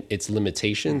understand its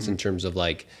limitations in terms of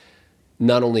like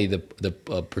not only the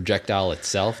projectile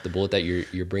itself, the bullet that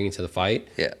you're bringing to the fight,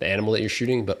 the animal that you're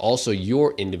shooting, but also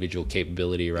your individual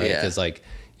capability, right? Because like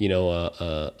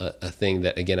a thing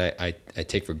that again I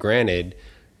take for granted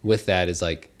with that is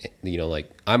like, like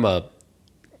I'm a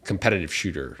competitive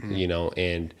shooter,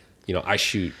 and I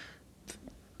shoot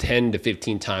 10 to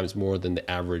 15 times more than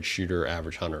the average shooter,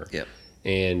 average hunter. Yep.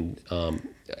 And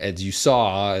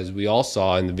as we all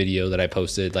saw in the video that I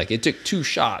posted, like it took 2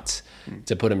 shots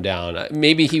to put him down.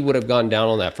 Maybe he would have gone down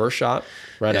on that first shot,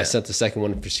 right? I sent the second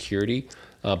one for security,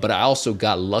 but I also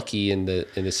got lucky in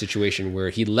the situation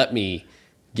where he let me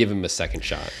give him a second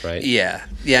shot, right? Yeah,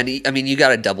 and I mean, you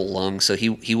got a double lung, so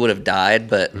he would have died,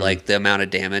 but like the amount of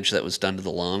damage that was done to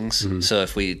the lungs. So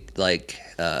if we like,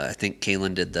 I think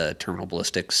Kalen did the terminal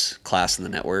ballistics class in the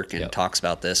network and talks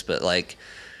about this, but like,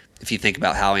 if you think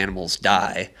about how animals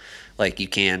die, like you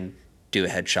can do a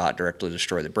headshot directly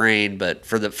destroy the brain, but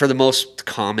for the most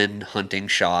common hunting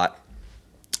shot,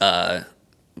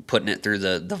 putting it through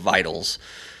the vitals,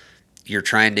 you're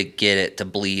trying to get it to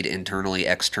bleed internally,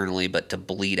 externally, but to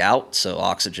bleed out so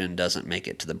oxygen doesn't make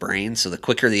it to the brain. So the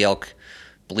quicker the elk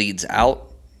bleeds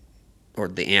out, or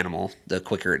the animal, the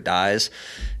quicker it dies.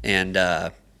 And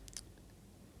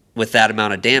with that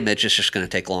amount of damage, it's just going to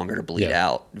take longer to bleed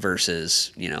out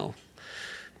versus,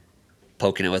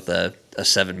 poking it with a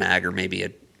 7 mag or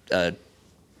maybe a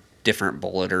different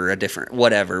bullet or a different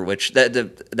whatever, which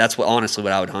that's what honestly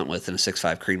what I would hunt with in a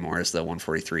 6.5 Creedmoor is the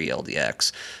 143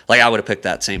 LDX. Like I would have picked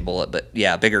that same bullet, but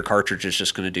yeah, a bigger cartridge is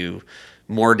just going to do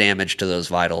more damage to those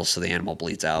vitals so the animal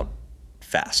bleeds out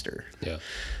faster. Yeah.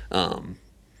 I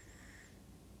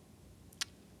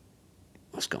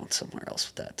was going somewhere else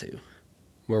with that too.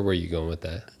 Where were you going with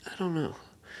that? I don't know.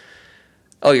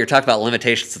 Oh, you're talking about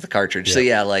limitations of the cartridge. Yeah. So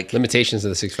yeah, like limitations of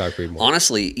the 6.5 Creedmoor.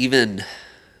 Honestly, even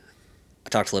I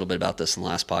talked a little bit about this in the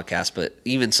last podcast, but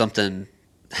even something,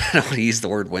 I don't want to use the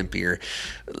word wimpier,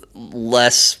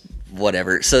 less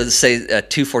whatever. So say a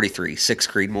 243, 6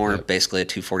 Creedmoor, basically a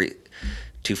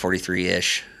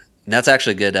 243-ish. And that's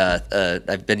actually good.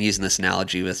 I've been using this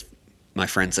analogy with my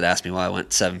friends that ask me why I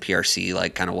went 7 PRC,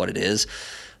 like kind of what it is.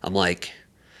 I'm like,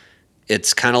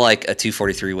 it's kind of like a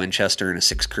 243 Winchester and a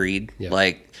 6 Creed. Yeah.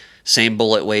 Like, same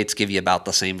bullet weights give you about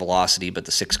the same velocity, but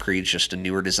the 6 Creed's just a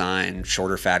newer design,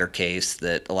 shorter, fatter case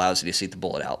that allows you to see the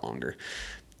bullet out longer.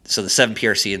 So the 7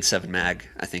 PRC and 7 mag,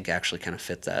 I think, actually kind of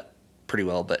fit that pretty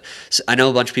well. But I know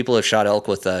a bunch of people have shot elk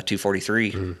with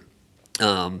 243,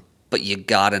 but you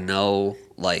got to know,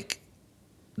 like,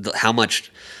 how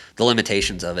much the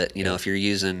limitations of it. You know, if you're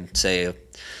using, say,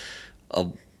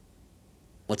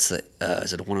 what's the,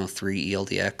 is it a 103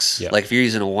 ELDX? Yeah. Like, if you're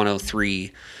using a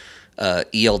 103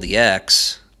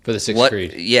 ELDX for the 6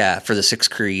 Creed. Yeah, for the 6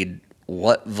 Creed,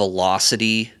 what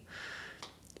velocity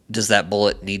does that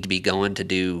bullet need to be going to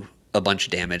do a bunch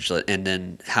of damage? And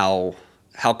then how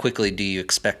quickly do you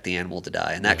expect the animal to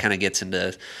die? And that kind of gets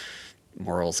into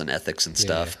morals and ethics and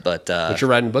stuff. Yeah. But what you're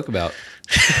writing a book about?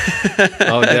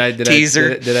 Oh, did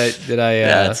teaser? Did I?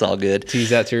 Yeah, it's all good. Tease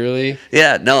that too early?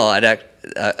 Yeah, no, I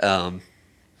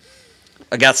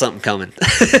got something coming,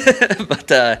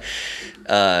 but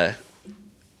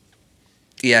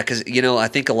yeah, because I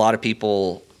think a lot of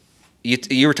people.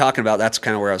 You were talking about, that's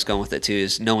kind of where I was going with it too,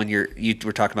 is knowing you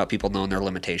were talking about people knowing their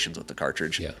limitations with the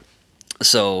cartridge. Yeah.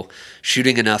 So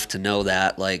shooting enough to know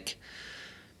that, like,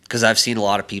 because I've seen a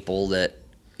lot of people that,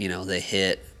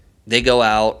 they go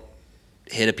out,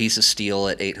 hit a piece of steel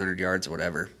at 800 yards or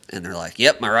whatever, and they're like,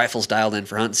 yep, my rifle's dialed in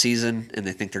for hunting season, and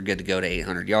they think they're good to go to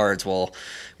 800 yards. Well,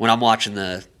 when I'm watching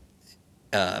the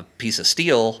piece of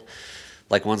steel,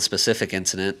 like one specific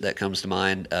incident that comes to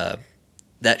mind,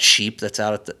 that sheep that's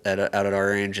out at our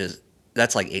range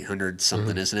that's like 800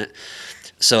 something, isn't it?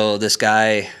 So this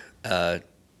guy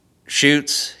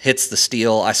shoots, hits the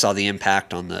steel. I saw the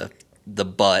impact on the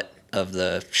butt of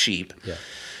the sheep. Yeah.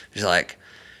 He's like,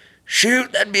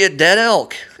 shoot, that'd be a dead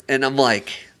elk. And I'm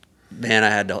like, man, I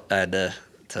had to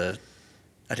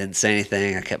I didn't say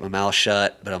anything. I kept my mouth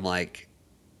shut, but I'm like,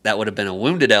 that would have been a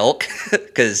wounded elk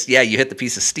because you hit the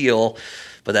piece of steel,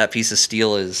 but that piece of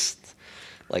steel is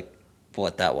like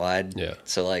that wide. Yeah.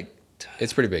 So like,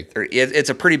 it's pretty big. It's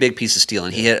a pretty big piece of steel,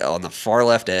 and he hit it on the far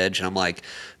left edge, and I'm like,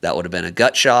 that would have been a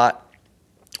gut shot,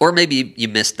 or maybe you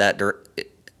missed that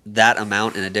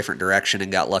amount in a different direction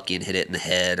and got lucky and hit it in the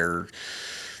head or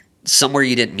somewhere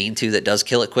you didn't mean to that does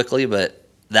kill it quickly. But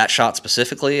that shot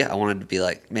specifically, I wanted to be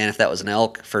like, man, if that was an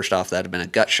elk, first off, that'd have been a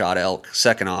gut shot elk.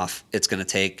 Second off, it's going to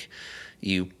take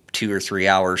you 2 or 3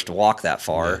 hours to walk that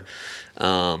far.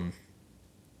 Yeah.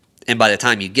 And by the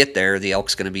time you get there, the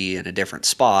elk's going to be in a different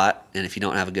spot. And if you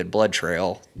don't have a good blood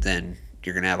trail, then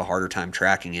you're going to have a harder time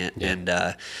tracking it. Yeah. And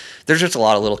there's just a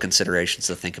lot of little considerations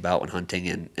to think about when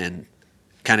hunting. And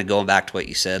kind of going back to what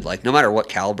you said, like no matter what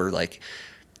caliber, like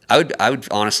I would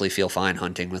honestly feel fine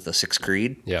hunting with a 6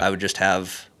 Creed. Yeah. I would just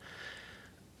have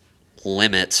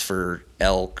limits for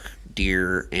elk,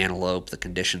 deer, antelope. The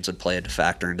conditions would play a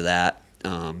factor into that.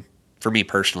 For me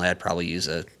personally, I'd probably use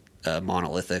a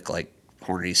monolithic like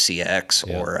Hornady CX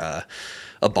or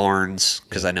a Barnes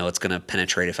because I know it's going to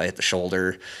penetrate if I hit the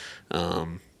shoulder.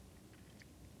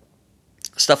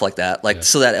 Stuff like that.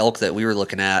 So that elk that we were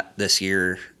looking at this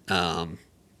year,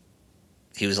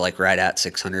 he was like right at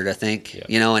 600, I think.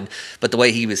 Yeah. But the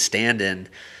way he was standing,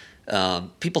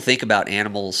 people think about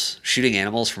shooting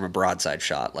animals from a broadside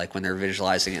shot, like when they're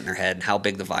visualizing it in their head and how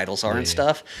big the vitals are and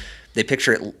stuff. They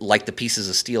picture it like the pieces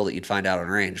of steel that you'd find out on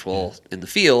range. Well, in the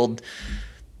field,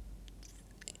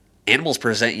 animals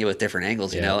present you with different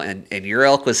angles, and your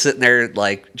elk was sitting there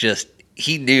like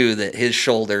he knew that his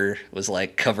shoulder was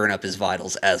like covering up his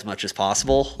vitals as much as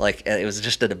possible. Like it was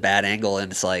just at a bad angle.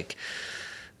 And it's like,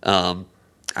 I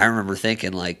remember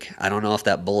thinking like, I don't know if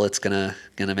that bullet's gonna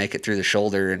make it through the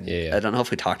shoulder. And I don't know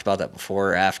if we talked about that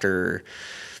before or after,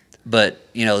 but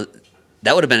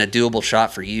that would have been a doable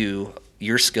shot for you,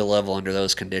 your skill level under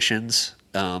those conditions.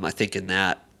 I think in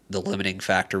that the limiting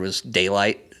factor was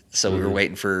daylight. So we were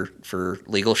waiting for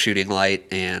legal shooting light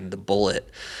and the bullet.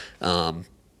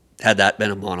 Had that been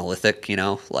a monolithic,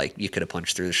 like you could have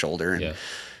punched through the shoulder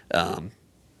and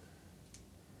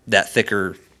that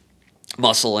thicker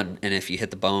muscle and if you hit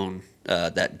the bone,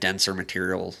 that denser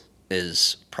material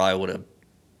probably would have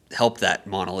helped that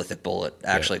monolithic bullet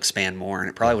actually expand more, and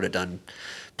it probably would have done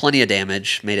plenty of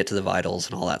damage, made it to the vitals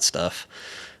and all that stuff.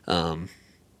 But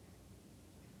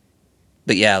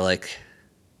yeah, like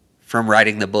from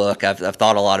writing the book, I've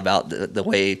thought a lot about the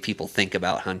way people think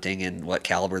about hunting and what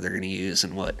caliber they're going to use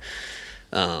and what.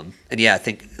 And I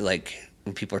think like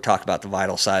when people are talking about the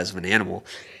vital size of an animal,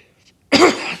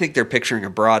 I think they're picturing a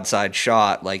broadside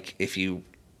shot. Like if you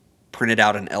printed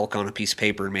out an elk on a piece of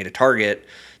paper and made a target,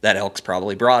 that elk's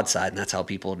probably broadside, and that's how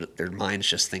their minds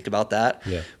just think about that.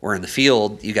 Yeah. Where in the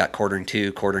field, you got quartering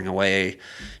to, quartering away,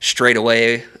 straight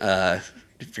away.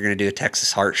 If you're going to do a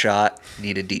Texas heart shot, you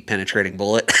need a deep penetrating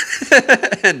bullet,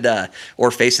 and or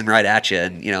facing right at you,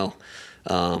 and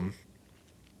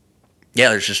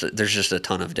there's just a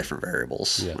ton of different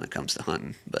variables when it comes to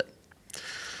hunting. But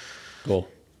cool.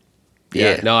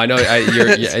 Yeah. No, I know.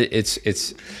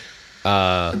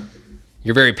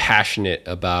 You're very passionate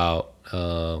about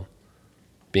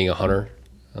being a hunter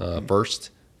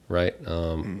first, right?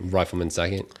 Rifleman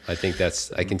second. I think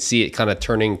I can see it kind of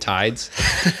turning tides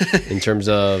in terms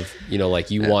of, like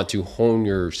you want to hone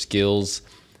your skills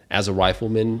as a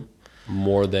rifleman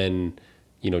more than,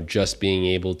 just being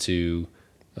able to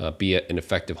be an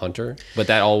effective hunter. But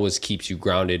that always keeps you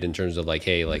grounded in terms of like,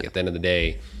 hey, like at the end of the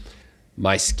day,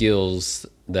 my skills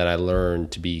that I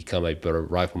learned to become a better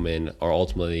rifleman are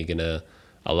ultimately going to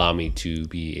allow me to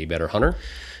be a better hunter.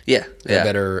 And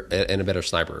a better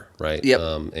sniper, right? Yep.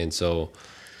 And so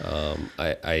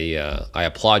I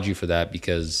applaud you for that,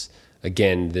 because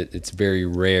again, it's very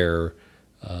rare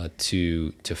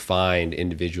to find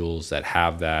individuals that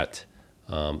have that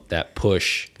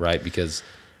push, right? Because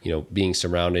being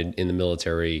surrounded in the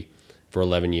military for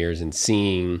 11 years and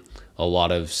seeing a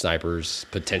lot of snipers'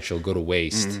 potential go to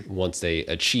waste once they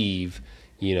achieve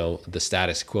the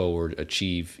status quo or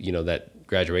achieve that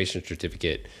graduation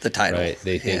certificate, the title, right?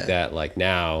 They think that like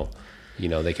now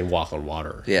they can walk on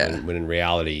water, when in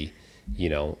reality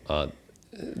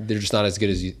they're just not as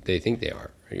good as they think they are,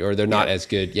 or they're not as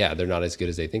good they're not as good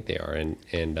as they think they are.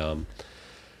 And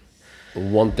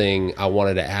one thing I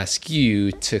wanted to ask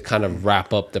you to kind of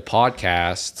wrap up the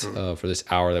podcast for this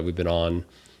hour that we've been on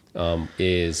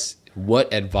is,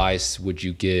 what advice would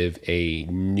you give a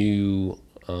new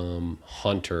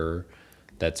hunter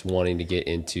that's wanting to get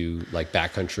into like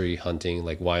backcountry hunting,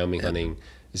 like Wyoming hunting,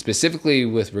 specifically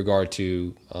with regard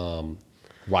to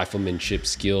riflemanship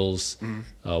skills?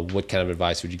 What kind of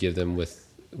advice would you give them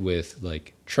with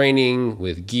like training,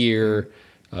 with gear,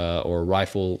 or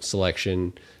rifle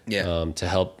selection, to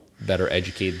help better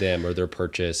educate them or their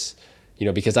purchase?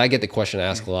 Because I get the question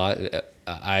asked a lot.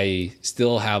 I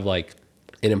still have like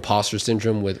an imposter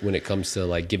syndrome when it comes to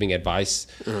like giving advice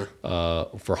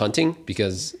for hunting,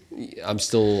 because I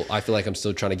feel like I'm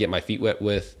still trying to get my feet wet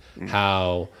with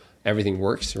how everything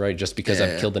works, right? Just because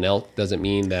I've killed an elk doesn't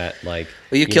mean that like...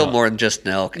 Well, you killed more than just an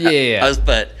elk.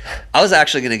 But I was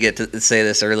actually going to get to say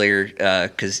this earlier,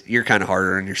 because you're kind of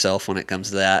harder on yourself when it comes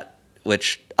to that,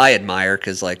 which I admire,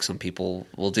 because like some people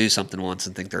will do something once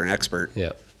and think they're an expert.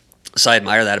 Yeah. So I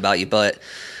admire that about you. But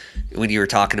when you were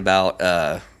talking about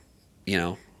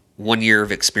 1 year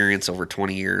of experience over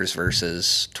 20 years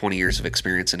versus 20 years of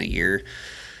experience in a year,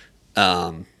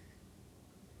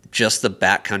 just the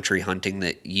backcountry hunting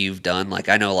that you've done. Like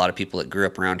I know a lot of people that grew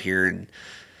up around here and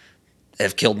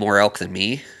have killed more elk than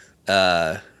me,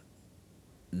 that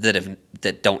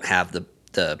don't have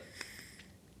the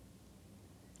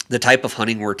type of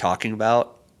hunting we're talking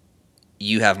about.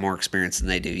 You have more experience than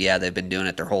they do. Yeah, they've been doing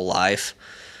it their whole life.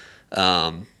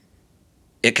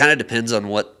 It kind of depends on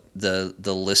what the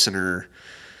listener,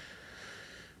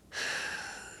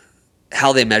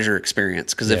 how they measure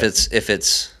experience. Because if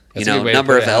it's That's you a know, good way to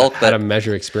number put of it, elk, how but to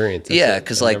measure experience. That's yeah, it.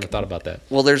 because I like, never thought about that.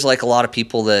 well, there's like a lot of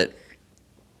people that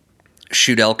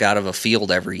shoot elk out of a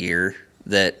field every year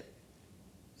that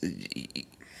well,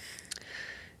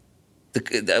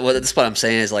 that's what I'm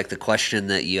saying is like the question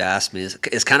that you asked me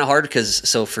is kind of hard because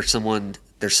so for someone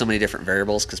there's so many different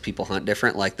variables because people hunt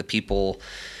different. Like the people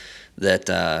that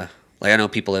like I know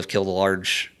people have killed a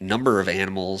large number of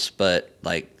animals, but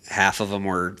like half of them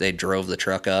were they drove the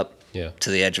truck up Yeah. to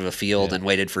the edge of a field Yeah. and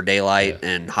waited for daylight Yeah.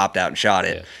 and hopped out and shot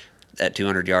it at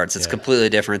 200 yards. It's Yeah. completely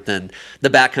different than the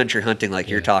backcountry hunting like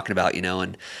you're Yeah. talking about, you know.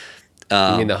 And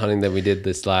You mean the hunting that we did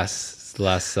this last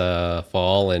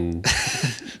fall and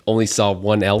only saw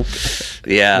one elk,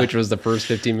 yeah, which was the first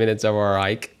 15 minutes of our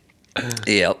hike.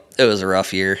 yeah, it was a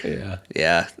rough year. Yeah.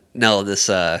 Yeah. No, this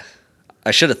I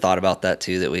should have thought about that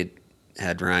too. That we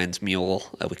had Ryan's mule.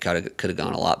 We could have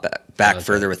gone a lot back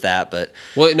further with that, but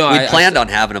Well, no, we planned on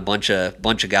having a bunch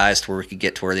of guys to where we could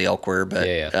get to where the elk were, but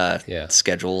Yeah.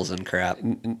 schedules and crap.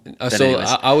 So anyways.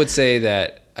 I would say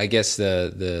that I guess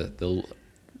the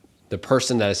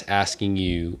person that is asking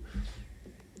you,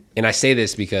 and I say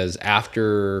this because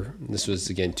after this was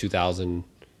again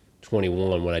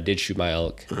 2021 when I did shoot my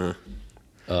elk,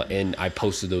 and I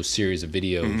posted those series of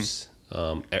videos.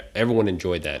 Everyone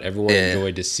enjoyed that. Everyone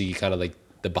enjoyed to see kind of like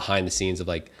the behind the scenes of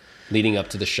like leading up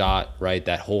to the shot, right?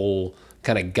 That whole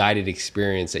kind of guided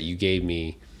experience that you gave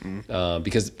me,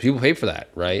 because people pay for that,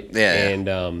 right? Yeah.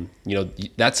 And you know,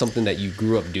 that's something that you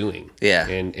grew up doing. Yeah.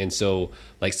 And so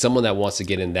like someone that wants to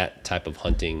get in that type of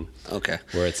hunting, Okay.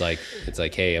 where it's like,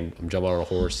 hey, I'm jumping on a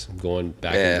horse, I'm going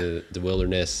back into the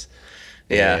wilderness.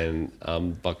 Yeah. And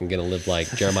I'm fucking gonna live like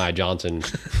Jeremiah Johnson.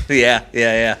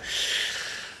 Yeah.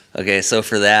 Okay, so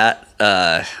for that,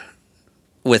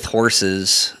 with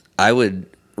horses, I would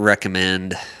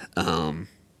recommend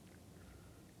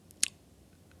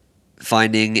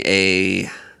finding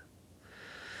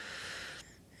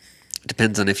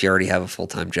depends on if you already have a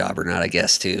full-time job or not, I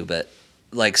guess, too. But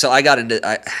like, so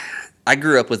I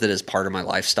grew up with it as part of my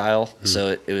lifestyle,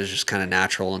 so it was just kind of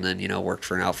natural. And then, you know, worked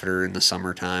for an outfitter in the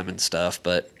summertime and stuff.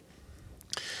 But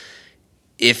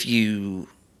if you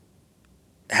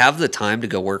have the time to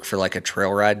go work for like a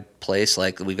trail ride place,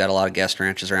 like we've got a lot of guest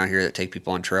ranches around here that take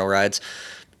people on trail rides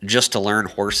just to learn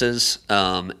horses,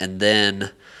 and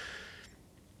then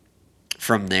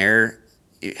from there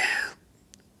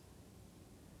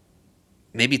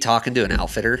maybe talking to an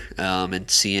outfitter,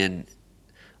 and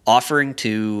offering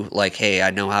to like, hey,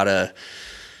 I know how to,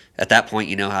 at that point,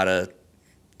 you know how to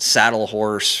saddle a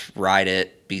horse, ride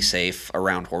it, be safe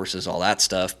around horses, all that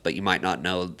stuff, but you might not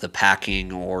know the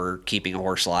packing or keeping a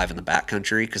horse alive in the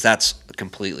backcountry, because that's a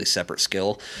completely separate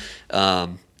skill.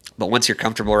 But once you're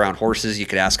comfortable around horses, you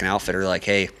could ask an outfitter like,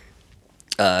 hey,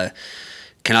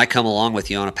 can I come along with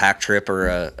you on a pack trip or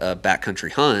a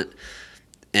backcountry hunt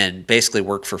and basically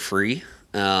work for free?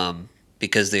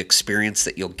 Because the experience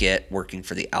that you'll get working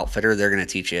for the outfitter, they're going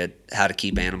to teach you how to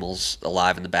keep animals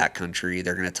alive in the backcountry.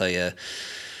 They're going to tell you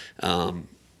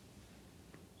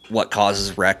what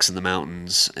causes wrecks in the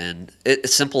mountains, and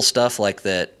it's simple stuff like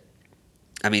that.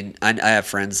 I mean, I have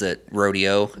friends that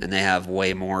rodeo, and they have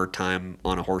way more time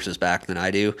on a horse's back than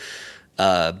I do.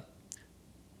 But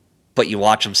you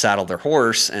watch them saddle their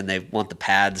horse, and they want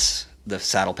the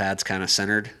saddle pads kind of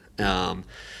centered. The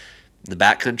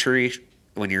backcountry,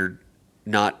 when you're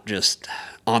not just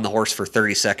on the horse for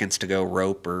 30 seconds to go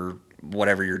rope or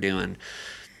whatever you're doing,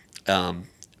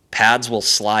 pads will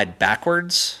slide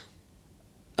backwards.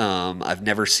 I've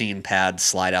never seen pads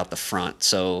slide out the front.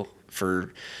 So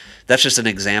that's just an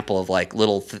example of like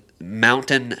little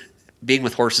mountain being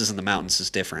with horses in the mountains is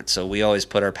different. So we always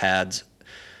put our pads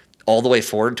all the way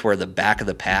forward to where the back of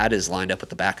the pad is lined up with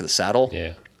the back of the saddle.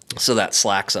 Yeah. So that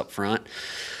slacks up front.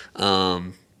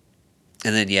 And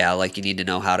then, like you need to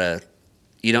know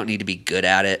you don't need to be good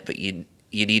at it, but you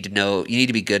need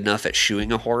to be good enough at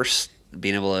shoeing a horse,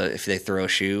 being able to, if they throw a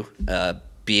shoe,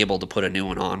 be able to put a new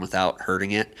one on without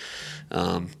hurting it.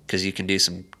 Cause you can do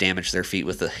some damage to their feet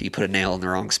you put a nail in the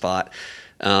wrong spot.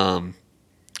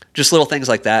 Just little things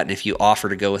like that. And if you offer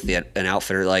to go with an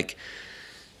outfitter, like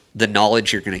the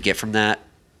knowledge you're going to get from that,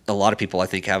 a lot of people I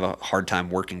think have a hard time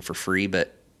working for free,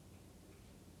 but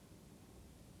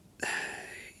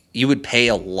you would pay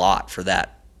a lot for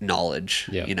that knowledge,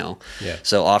 you know? Yeah.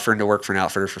 So offering to work for an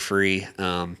outfitter for free.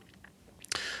 The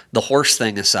horse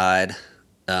thing aside,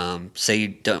 say you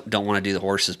don't want to do the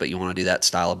horses, but you want to do that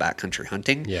style of backcountry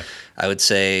hunting. Yeah. I would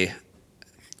say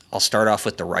I'll start off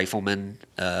with the rifleman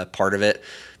part of it,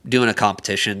 doing a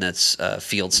competition that's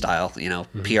field style, you know,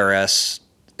 PRS.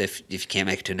 If you can't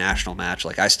make it to a national match,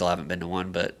 like I still haven't been to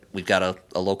one, but we've got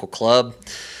a local club.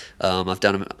 I've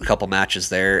done a couple matches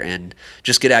there, and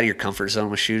just get out of your comfort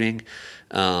zone with shooting.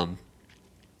 I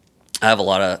have a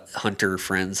lot of hunter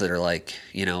friends that are like,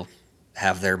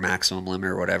 have their maximum limit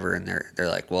or whatever, and they're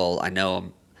like, well, I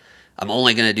know I'm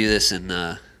only going to do this in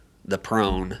the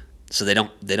prone, so they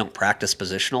don't practice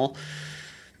positional.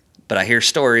 But I hear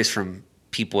stories from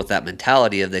people with that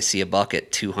mentality of they see a buck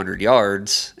at 200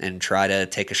 yards and try to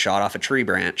take a shot off a tree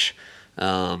branch.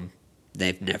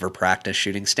 They've never practiced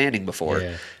shooting standing before.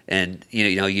 Yeah. And,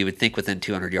 you would think within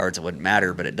 200 yards it wouldn't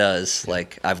matter, but it does. Yeah.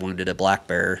 Like, I've wounded a black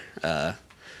bear. I'm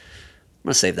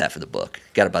going to save that for the book.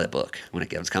 Got to buy the book when it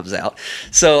comes out.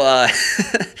 So,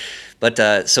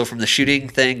 so from the shooting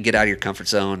thing, get out of your comfort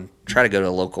zone. Try to go to a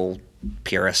local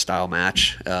PRS style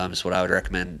match is what I would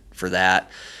recommend for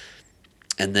that.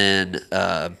 And then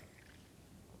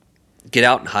get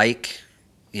out and hike,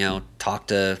 talk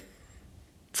to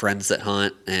friends that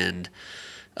hunt, and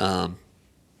go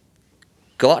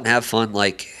out and have fun.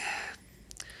 Like,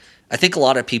 I think a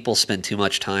lot of people spend too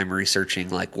much time researching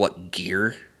like what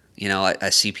gear. I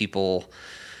see people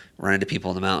run into people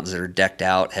in the mountains that are decked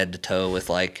out head to toe with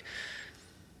like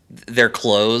their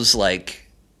clothes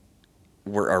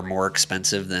are more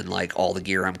expensive than like all the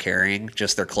gear I'm carrying,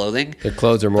 just their clothing. Their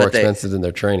clothes are more expensive than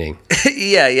their training.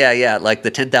 Yeah. Like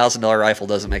the $10,000 rifle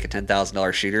doesn't make a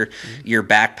 $10,000 shooter. Mm-hmm. Your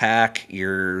backpack,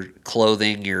 your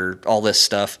clothing, all this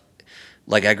stuff.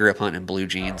 Like, I grew up hunting in blue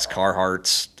jeans,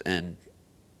 Carhartts, and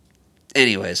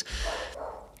anyways,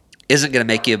 isn't going to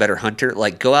make you a better hunter.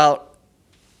 Like, go out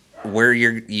where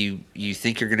you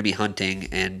think you're going to be hunting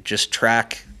and just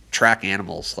track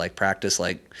animals. Like, practice,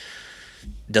 like,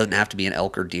 doesn't have to be an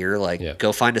elk or deer. Like,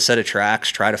 Go find a set of tracks,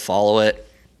 try to follow it.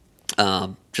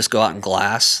 Just go out and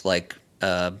glass, like,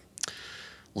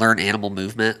 learn animal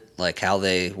movement, like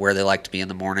where they like to be in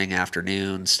the morning,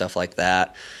 afternoon, stuff like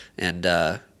that. And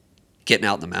getting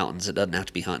out in the mountains, it doesn't have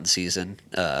to be hunting season.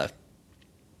 I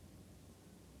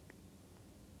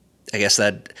guess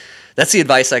that's the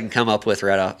advice I can come up with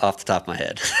right off the top of my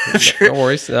head. Sure. No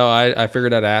worries. No, I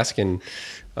figured I'd ask, and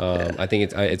I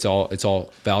think it's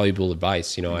all valuable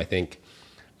advice. I think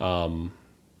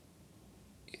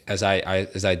as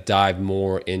I dive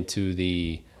more into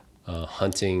the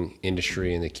hunting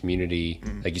industry and the community,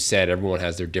 like you said, everyone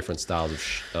has their different styles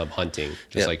of hunting,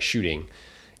 just like shooting.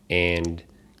 And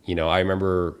I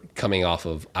remember coming off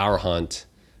of our hunt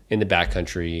in the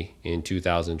backcountry in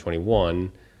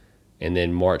 2021. And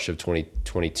then March of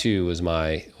 2022 was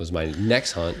my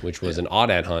next hunt, which was an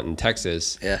aoudad hunt in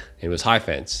Texas. Yeah. And it was high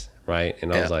fence, right?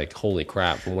 And I was like, holy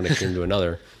crap, from one extreme to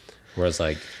another. Whereas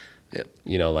like,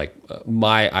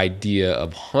 my idea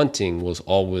of hunting was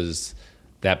always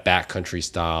that backcountry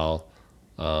style,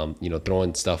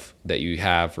 throwing stuff that you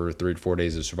have for 3 to 4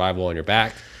 days of survival on your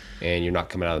back, and you're not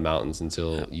coming out of the mountains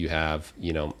until you have,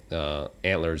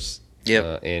 antlers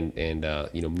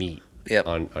and meat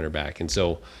on your back. And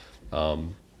so,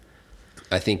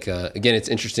 I think, again, it's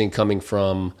interesting coming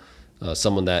from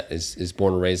someone that is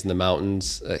born and raised in the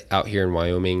mountains out here in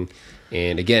Wyoming.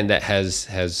 And again, that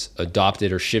has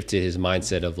adopted or shifted his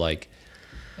mindset of like,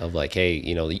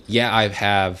 hey, I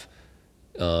have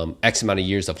X amount of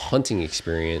years of hunting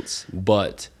experience,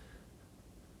 but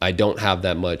I don't have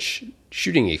that much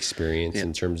shooting experience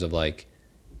in terms of like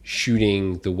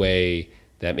shooting the way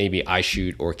that maybe I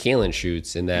shoot or Kalen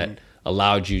shoots, and that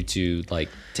allowed you to like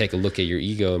take a look at your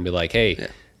ego and be like, hey,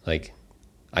 like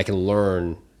I can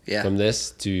learn from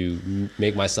this to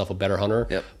make myself a better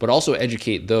hunter, but also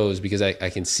educate those, because I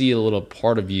can see a little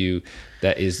part of you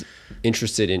that is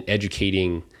interested in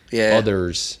educating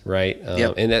others, right?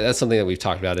 And that's something that we've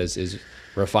talked about is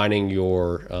refining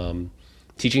your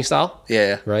teaching style,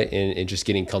 right? And just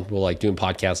getting comfortable, like doing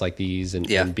podcasts like these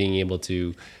and being able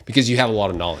to, because you have a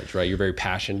lot of knowledge, right? You're very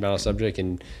passionate about a subject,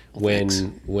 and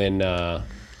when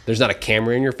there's not a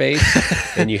camera in your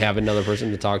face and you have another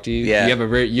person to talk to you, you have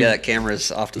that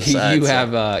camera's off to the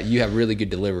side. You have really good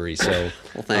delivery. So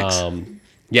well, thanks.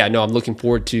 I'm looking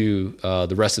forward to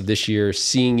the rest of this year,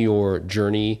 seeing your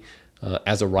journey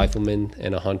as a rifleman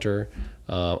and a hunter.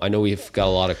 I know we've got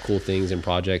a lot of cool things and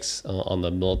projects on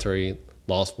the military,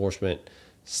 law enforcement,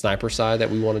 sniper side that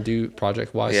we want to do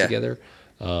project-wise together.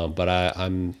 But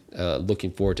I'm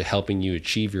looking forward to helping you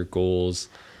achieve your goals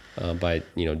by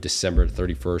December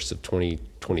 31st of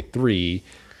 2023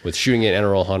 with shooting an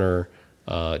NRL hunter,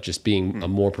 just being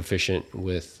more proficient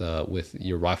with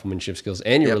your riflemanship skills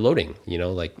and your reloading.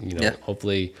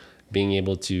 Hopefully being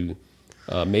able to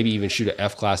maybe even shoot an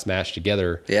F-class match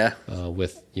together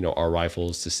with our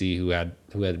rifles to see who had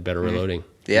better reloading.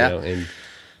 No,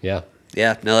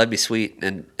 that'd be sweet.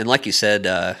 And like you said,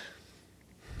 with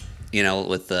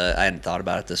I hadn't thought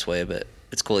about it this way, but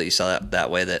it's cool that you saw that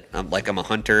way, that I'm a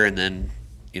hunter, and then,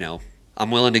 I'm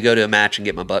willing to go to a match and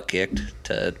get my butt kicked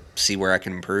to see where I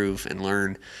can improve and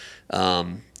learn.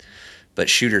 But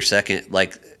shooter second,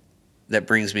 like, that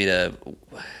brings me to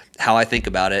how I think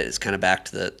about it. Is kind of back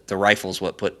to the rifles,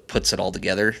 what puts it all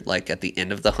together, like at the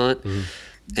end of the hunt. Mm-hmm.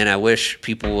 And I wish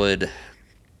people would,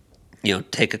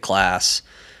 take a class,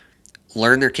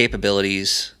 learn their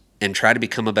capabilities, and try to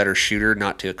become a better shooter,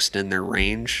 not to extend their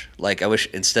range. Like, I wish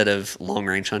instead of long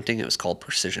range hunting, it was called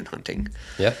precision hunting.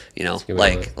 Yeah.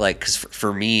 Because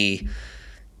for me,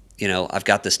 I've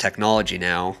got this technology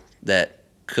now that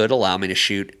could allow me to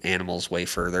shoot animals way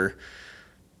further.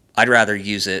 I'd rather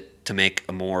use it to make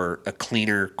a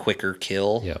cleaner, quicker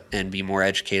kill, and be more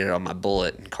educated on my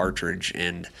bullet and cartridge,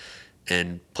 and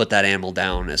put that animal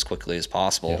down as quickly as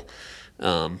possible.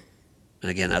 Yeah. And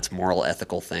again, that's a moral,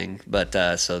 ethical thing. But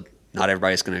so not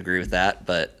everybody's going to agree with that.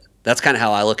 But that's kind of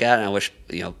how I look at it. And I wish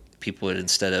people would,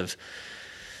 instead of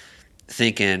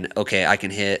thinking, okay, I can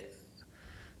hit,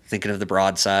 thinking of the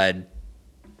broadside,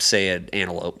 say an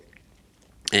antelope,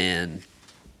 and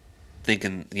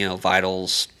thinking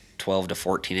vitals 12 to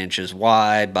 14 inches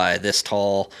wide by this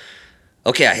tall.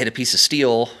 Okay, I hit a piece of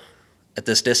steel at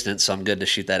this distance, so I'm good to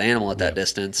shoot that animal at that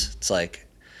distance. It's like,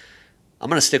 I'm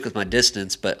going to stick with my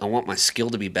distance, but I want my skill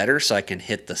to be better so I can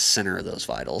hit the center of those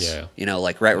vitals. Yeah.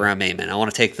 Like right where I'm aiming. I want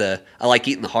to take I like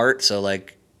eating the heart, so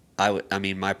like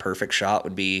my perfect shot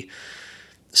would be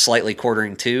slightly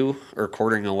quartering to or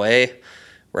quartering away,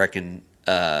 where I can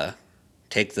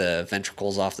take the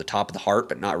ventricles off the top of the heart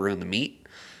but not ruin the meat,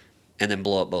 and then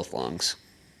blow up both lungs.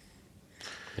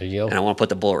 There you go. And I want to put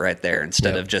the bullet right there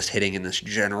instead of just hitting in this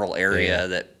general area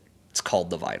that it's called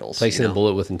the vitals. Placing the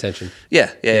bullet with intention.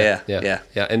 Yeah.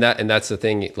 And that's the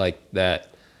thing, like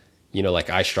that, like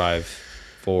I strive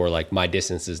for, like, my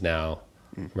distances now,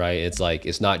 right? It's like,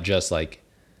 it's not just like,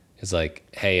 it's like,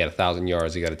 hey, at 1,000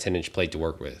 yards, you got a 10-inch plate to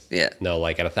work with. Yeah. No,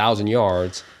 like at 1,000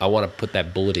 yards, I want to put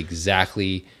that bullet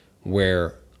exactly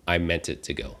where I meant it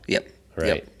to go. Yep.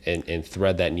 Right. Yep. And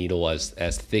thread that needle as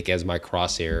thick as my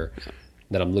crosshair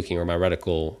that I'm looking, or my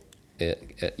reticle,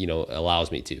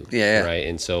 allows me to. Yeah. Right.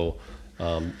 And so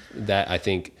that, I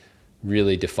think,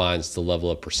 really defines the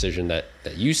level of precision that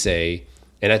you say.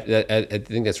 And I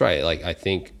think that's right. Like, I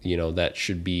think, that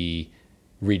should be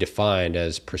redefined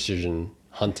as precision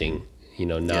hunting,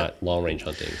 not long range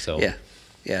hunting. So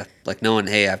yeah. Like knowing,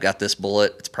 hey, I've got this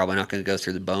bullet. It's probably not going to go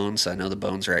through the bones. So I know the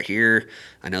bone's right here.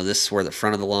 I know this is where the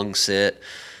front of the lungs sit.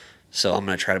 So I'm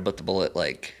going to try to put the bullet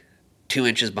like 2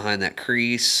 inches behind that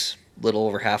crease, little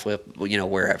over halfway up,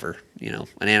 wherever, an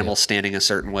animal standing a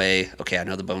certain way. Okay, I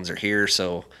know the bones are here,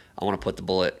 so I want to put the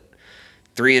bullet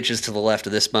 3 inches to the left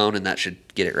of this bone, and that should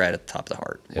get it right at the top of the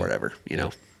heart, or whatever,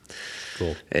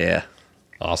 Cool. Yeah.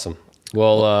 Awesome.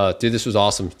 Well, dude, this was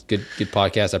awesome. Good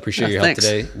podcast. I appreciate your help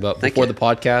today. But before the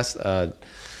podcast,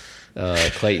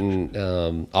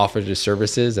 Clayton offered his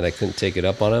services, and I couldn't take it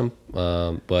up on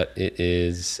him. But it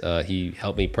is, he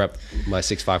helped me prep my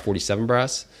 6.5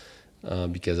 brass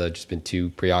because I've just been too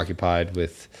preoccupied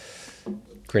with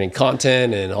creating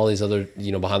content and all these other,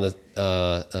 behind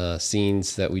the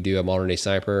scenes that we do at Modern Day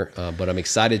Sniper. But I'm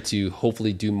excited to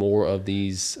hopefully do more of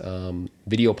these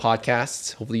video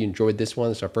podcasts. Hopefully you enjoyed this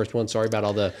one. It's our first one. Sorry about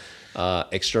all the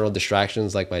external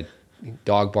distractions like my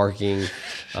dog barking.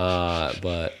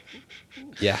 But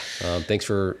yeah, thanks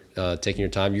for taking your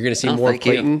time. You're going to see more of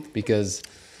Clayton because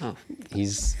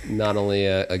he's not only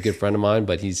a good friend of mine,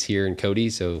 but he's here in Cody.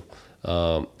 So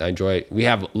I enjoy it. We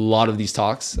have a lot of these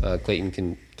talks.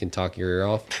 Clayton can talk your ear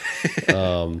off.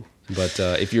 But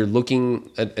if you're looking,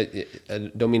 I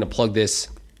don't mean to plug this,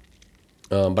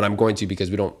 but I'm going to, because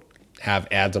we don't have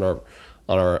ads on our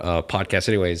podcast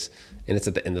anyways, and it's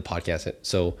at the end of the podcast.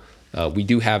 So we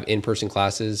do have in-person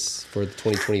classes for the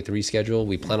 2023 schedule.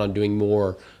 We plan on doing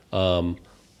more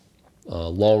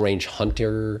long-range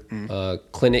hunter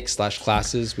clinics /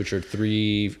 classes, which are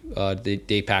 3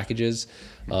 day packages.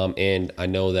 And I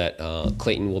know that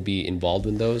Clayton will be involved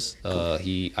in those.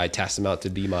 I tasked him out to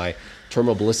be my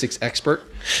terminal ballistics expert.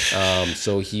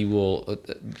 So he will,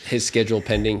 his schedule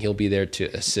pending, he'll be there to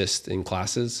assist in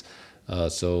classes.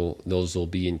 So those will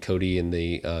be in Cody in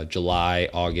the July,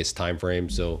 August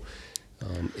timeframe. So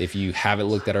if you haven't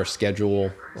looked at our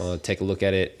schedule, take a look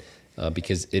at it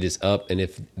because it is up. And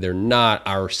if they're not,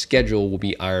 our schedule will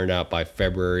be ironed out by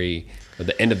February, or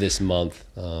the end of this month,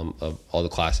 of all the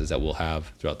classes that we'll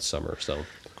have throughout the summer. So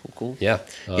cool. Yeah.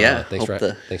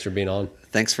 Thanks for being on.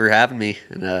 Thanks for having me,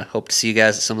 and hope to see you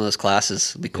guys at some of those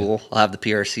classes. It'll be cool. I'll have the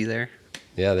PRC there.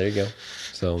 Yeah, there you go.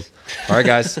 So, all right,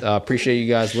 guys. Appreciate you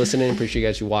guys listening. Appreciate you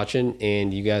guys watching,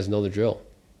 and you guys know the drill.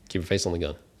 Keep your face on the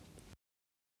gun.